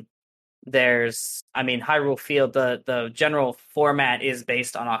 There's I mean Hyrule Field, the general format is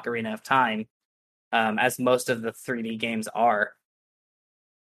based on Ocarina of Time, as most of the 3D games are.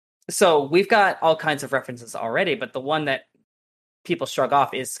 So we've got all kinds of references already, but the one that people shrug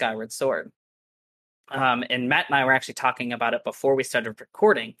off is Skyward Sword. And Matt and I were actually talking about it before we started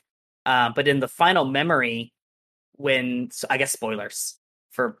recording. But in the final memory, I guess spoilers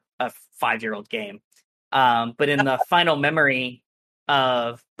for a 5-year-old game. But in the final memory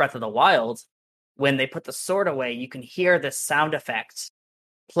of Breath of the Wild, when they put the sword away, you can hear this sound effect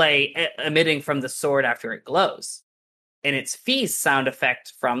play emitting from the sword after it glows. And it's Fi's sound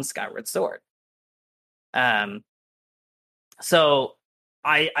effect from Skyward Sword. So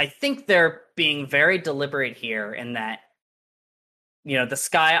I think they're being very deliberate here in that, the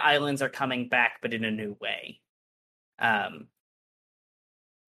Sky Islands are coming back, but in a new way. So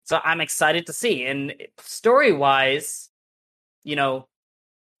I'm excited to see. And story-wise,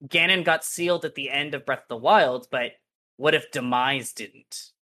 Ganon got sealed at the end of Breath of the Wild, but what if Demise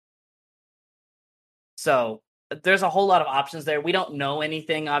didn't? So there's a whole lot of options there. We don't know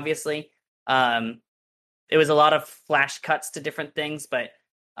anything, obviously. It was a lot of flash cuts to different things, but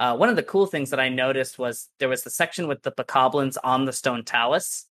one of the cool things that I noticed was there was the section with the Bokoblins on the Stone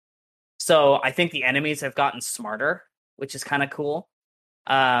Talus. So I think the enemies have gotten smarter, which is kind of cool.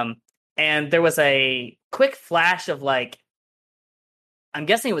 And there was a quick flash of I'm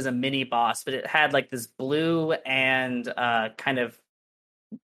guessing it was a mini boss, but it had this blue and kind of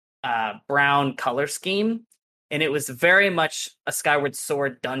brown color scheme. And it was very much a Skyward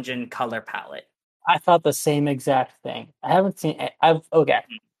Sword dungeon color palette. I thought the same exact thing. I haven't seen. I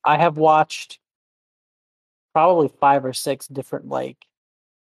have watched probably 5 or 6 different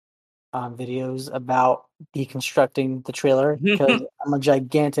videos about deconstructing the trailer because I'm a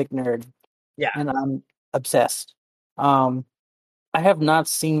gigantic nerd. Yeah, and I'm obsessed. I have not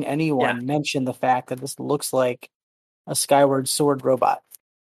seen anyone mention the fact that this looks like a Skyward Sword robot,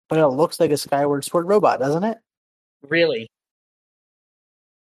 but it looks like a Skyward Sword robot, doesn't it? really.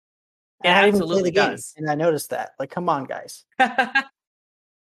 It absolutely does, and I noticed that. Come on, guys.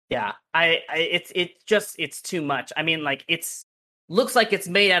 Yeah, it's too much. I mean, it's looks like it's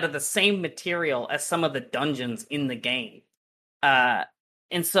made out of the same material as some of the dungeons in the game, and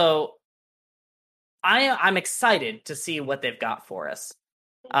so I'm excited to see what they've got for us.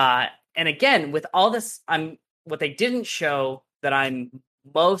 And again, with all this, what they didn't show that I'm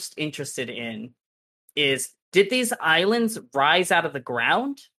most interested in is, did these islands rise out of the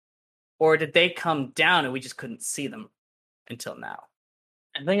ground? Or did they come down and we just couldn't see them until now?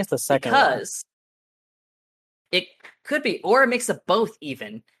 I think it's the second because one. It could be, or a mix of both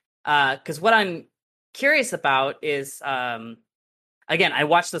even. Because what I'm curious about is, again, I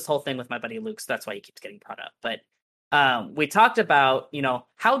watched this whole thing with my buddy Luke, so that's why he keeps getting brought up. But we talked about,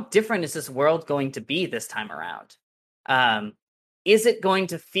 how different is this world going to be this time around? Is it going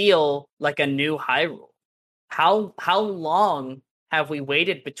to feel like a new Hyrule? How long have we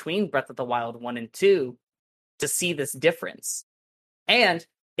waited between Breath of the Wild 1 and 2 to see this difference? And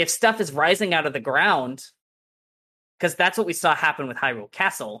if stuff is rising out of the ground, because that's what we saw happen with Hyrule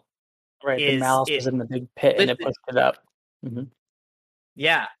Castle. Right, the mouse was in the big pit and it pushed it up. Mm-hmm.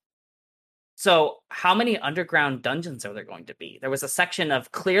 Yeah. So how many underground dungeons are there going to be? There was a section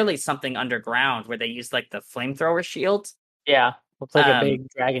of clearly something underground where they used the flamethrower shield. Yeah, looks like a big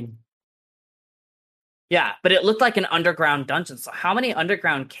dragon. Yeah, but it looked like an underground dungeon. So how many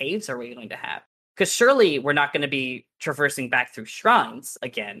underground caves are we going to have? Because surely we're not going to be traversing back through shrines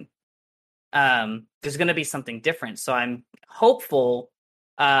again. There's going to be something different. So I'm hopeful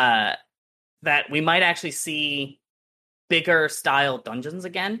that we might actually see bigger style dungeons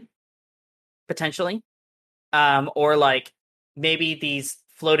again, potentially. Or maybe these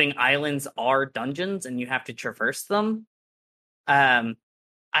floating islands are dungeons and you have to traverse them. I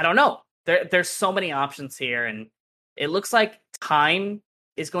don't know. There's so many options here, and it looks like time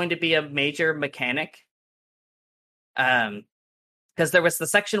is going to be a major mechanic. Because there was the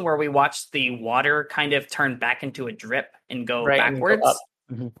section where we watched the water kind of turn back into a drip and go Right, and then go up.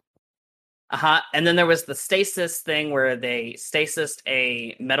 backwards. And then there was the stasis thing where they stasised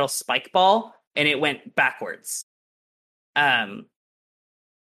a metal spike ball and it went backwards. So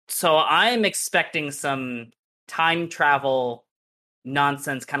I'm expecting some time travel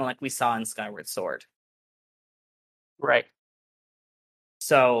nonsense, kind of like we saw in Skyward Sword. Right.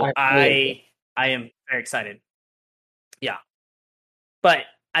 So Really I am very excited. Yeah. But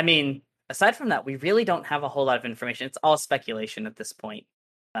I mean, aside from that, we really don't have a whole lot of information. It's all speculation at this point.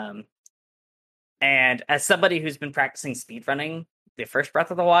 And as somebody who's been practicing speedrunning the first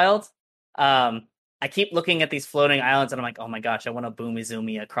Breath of the Wild, I keep looking at these floating islands and I'm like, oh my gosh, I want to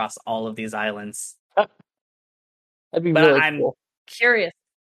boomizoomy across all of these islands. that'd be But really I'm cool. curious.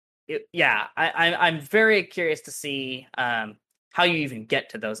 I'm very curious to see how you even get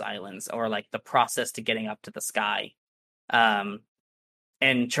to those islands, or like the process to getting up to the sky.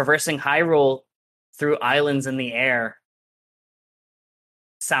 And traversing Hyrule through islands in the air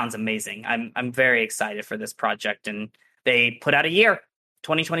sounds amazing. I'm very excited for this project, and they put out a year,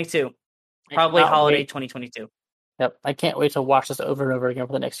 2022, probably Cannot holiday wait. 2022. Yep, I can't wait to watch this over and over again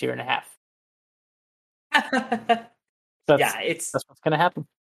for the next year and a half. That's Yeah, it's that's what's gonna happen.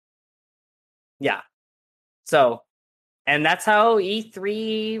 yeah. So, and that's how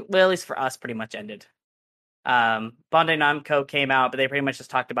E3, well, at least for us, pretty much ended. Bandai Namco came out, but they pretty much just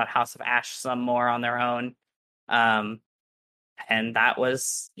talked about House of Ash some more on their own. And that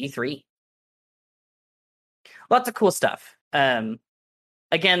was E3. Lots of cool stuff.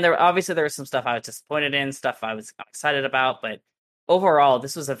 Again, there was some stuff I was disappointed in, stuff I was excited about, but overall,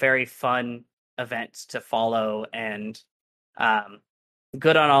 this was a very fun event to follow, and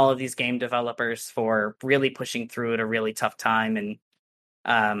good on all of these game developers for really pushing through at a really tough time.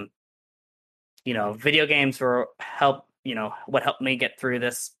 And video games were what helped me get through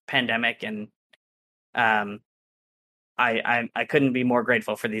this pandemic, and I couldn't be more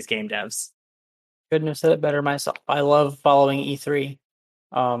grateful for these game devs. Couldn't have said it better myself. I love following E3.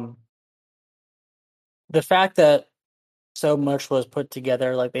 Um, the fact that so much was put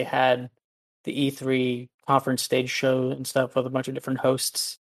together, like they had the E3 conference stage show and stuff with a bunch of different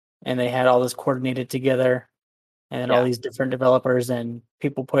hosts, and they had all this coordinated together, and all Yeah. these different developers and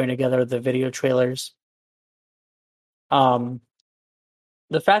people putting together the video trailers. Um,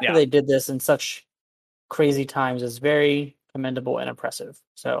 the fact that Yeah. they did this in such crazy times is very commendable and impressive.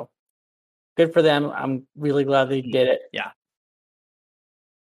 So good for them. I'm really glad they did it. Yeah.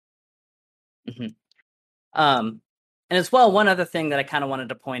 hmm and as well, one other thing that I kind of wanted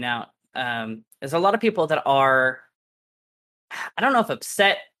to point out is a lot of people that are, I don't know if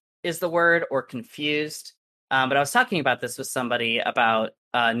upset is the word or confused, but I was talking about this with somebody about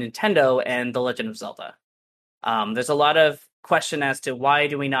Nintendo and The Legend of Zelda. There's a lot of question as to why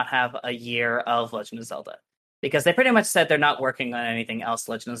do we not have a year of Legend of Zelda? Because they pretty much said they're not working on anything else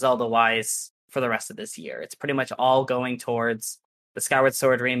Legend of Zelda wise for the rest of this year. It's pretty much all going towards the Skyward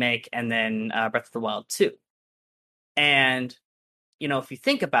Sword remake and then Breath of the Wild 2. And, if you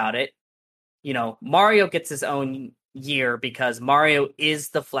think about it, Mario gets his own year because Mario is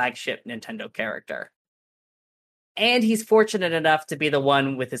the flagship Nintendo character. And he's fortunate enough to be the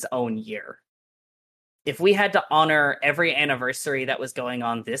one with his own year. If we had to honor every anniversary that was going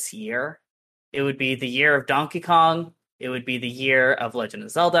on this year, it would be the year of Donkey Kong, it would be the year of Legend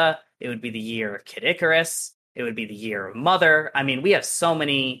of Zelda, it would be the year of Kid Icarus, it would be the year of Mother. I mean, we have so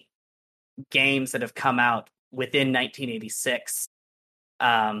many games that have come out within 1986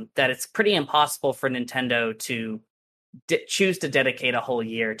 that it's pretty impossible for Nintendo to choose to dedicate a whole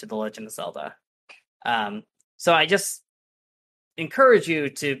year to The Legend of Zelda. So I just encourage you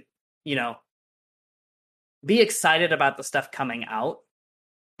to, be excited about the stuff coming out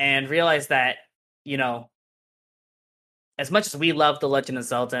and realize that, as much as we love The Legend of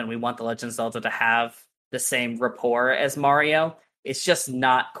Zelda and we want The Legend of Zelda to have the same rapport as Mario, it's just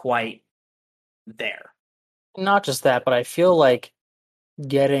not quite there. Not just that, but I feel like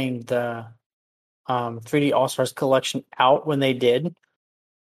getting the 3D All Stars collection out when they did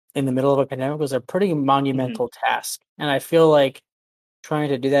in the middle of a pandemic was a pretty monumental task. And I feel like trying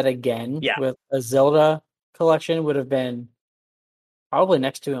to do that again Yeah. with a Zelda collection would have been probably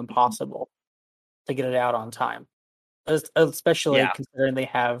next to impossible to get it out on time. Especially Yeah. considering they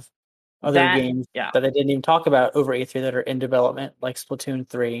have other games Yeah. that they didn't even talk about over E3 that are in development, like Splatoon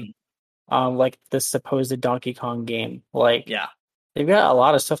 3, like the supposed Donkey Kong game. Like, Yeah. they've got a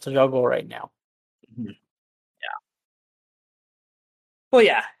lot of stuff to juggle right now. Yeah. Well,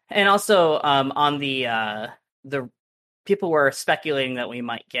 yeah. And also on the people were speculating that we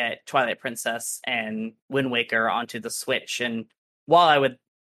might get Twilight Princess and Wind Waker onto the Switch. And while I would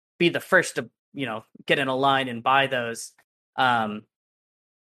be the first to, get in a line and buy those,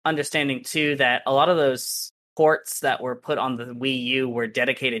 understanding too that a lot of those ports that were put on the Wii U were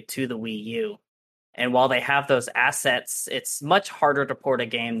dedicated to the Wii U. And while they have those assets, it's much harder to port a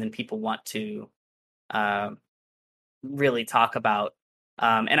game than people want to really talk about.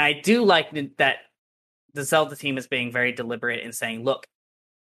 And I do like that the Zelda team is being very deliberate in saying, look,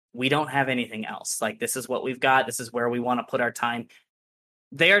 we don't have anything else. Like, this is what we've got. This is where we want to put our time.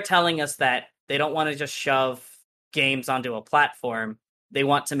 They are telling us that they don't want to just shove games onto a platform. They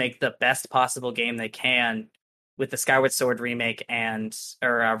want to make the best possible game they can with the Skyward Sword remake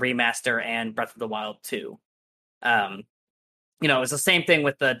or remaster and Breath of the Wild 2. It was the same thing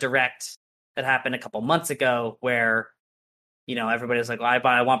with the Direct that happened a couple months ago where, everybody was like, well,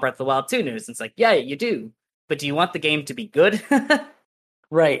 I want Breath of the Wild 2 news. And it's like, yeah, you do. But do you want the game to be good?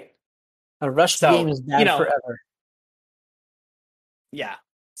 Right. A rushed game is bad forever. Yeah.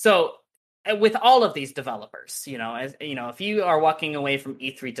 So with all of these developers, if you are walking away from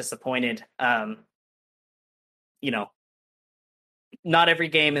E3 disappointed, not every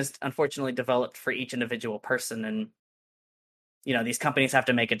game is unfortunately developed for each individual person, and these companies have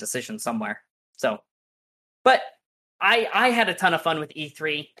to make a decision somewhere. So, but I had a ton of fun with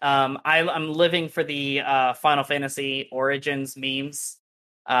E3. I'm living for the Final Fantasy Origins memes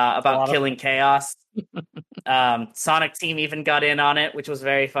about killing chaos. Sonic Team even got in on it, which was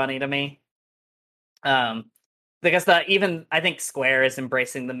very funny to me. Because I think Square is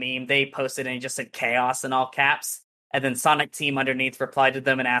embracing the meme. They posted and it just said chaos in all caps, and then Sonic Team underneath replied to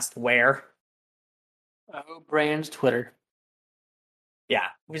them and asked where. Oh, Brand's Twitter. Yeah,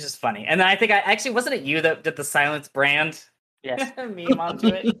 which is funny. And then I think wasn't it you that did the Silence Brand meme onto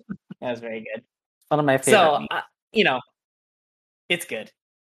it? That was very good. One of my favorite. So, it's good.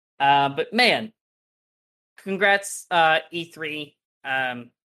 But man, congrats, E3.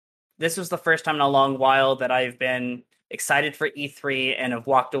 This was the first time in a long while that I've been excited for E3 and have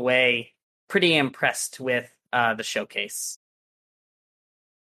walked away pretty impressed with the showcase.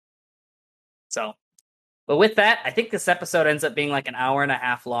 So, but with that, I think this episode ends up being like an hour and a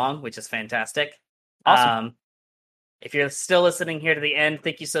half long, which is fantastic. Awesome. If you're still listening here to the end,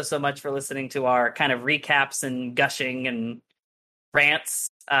 thank you so much for listening to our kind of recaps and gushing and rants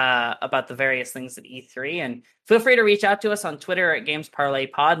about the various things at E3. And feel free to reach out to us on Twitter at Games Parlay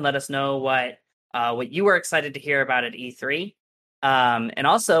Pod and let us know what you were excited to hear about at E3. And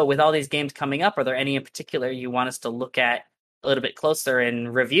also, with all these games coming up, are there any in particular you want us to look at a little bit closer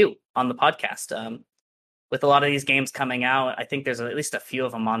and review on the podcast? With a lot of these games coming out, I think there's at least a few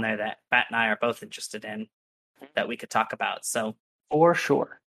of them on there that Matt and I are both interested in that we could talk about. So, for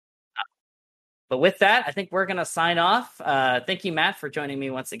sure. But with that, I think we're going to sign off. Thank you, Matt, for joining me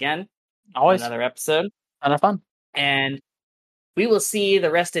once again. Always. Another episode. Kind of fun. And we will see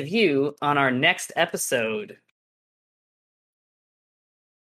the rest of you on our next episode.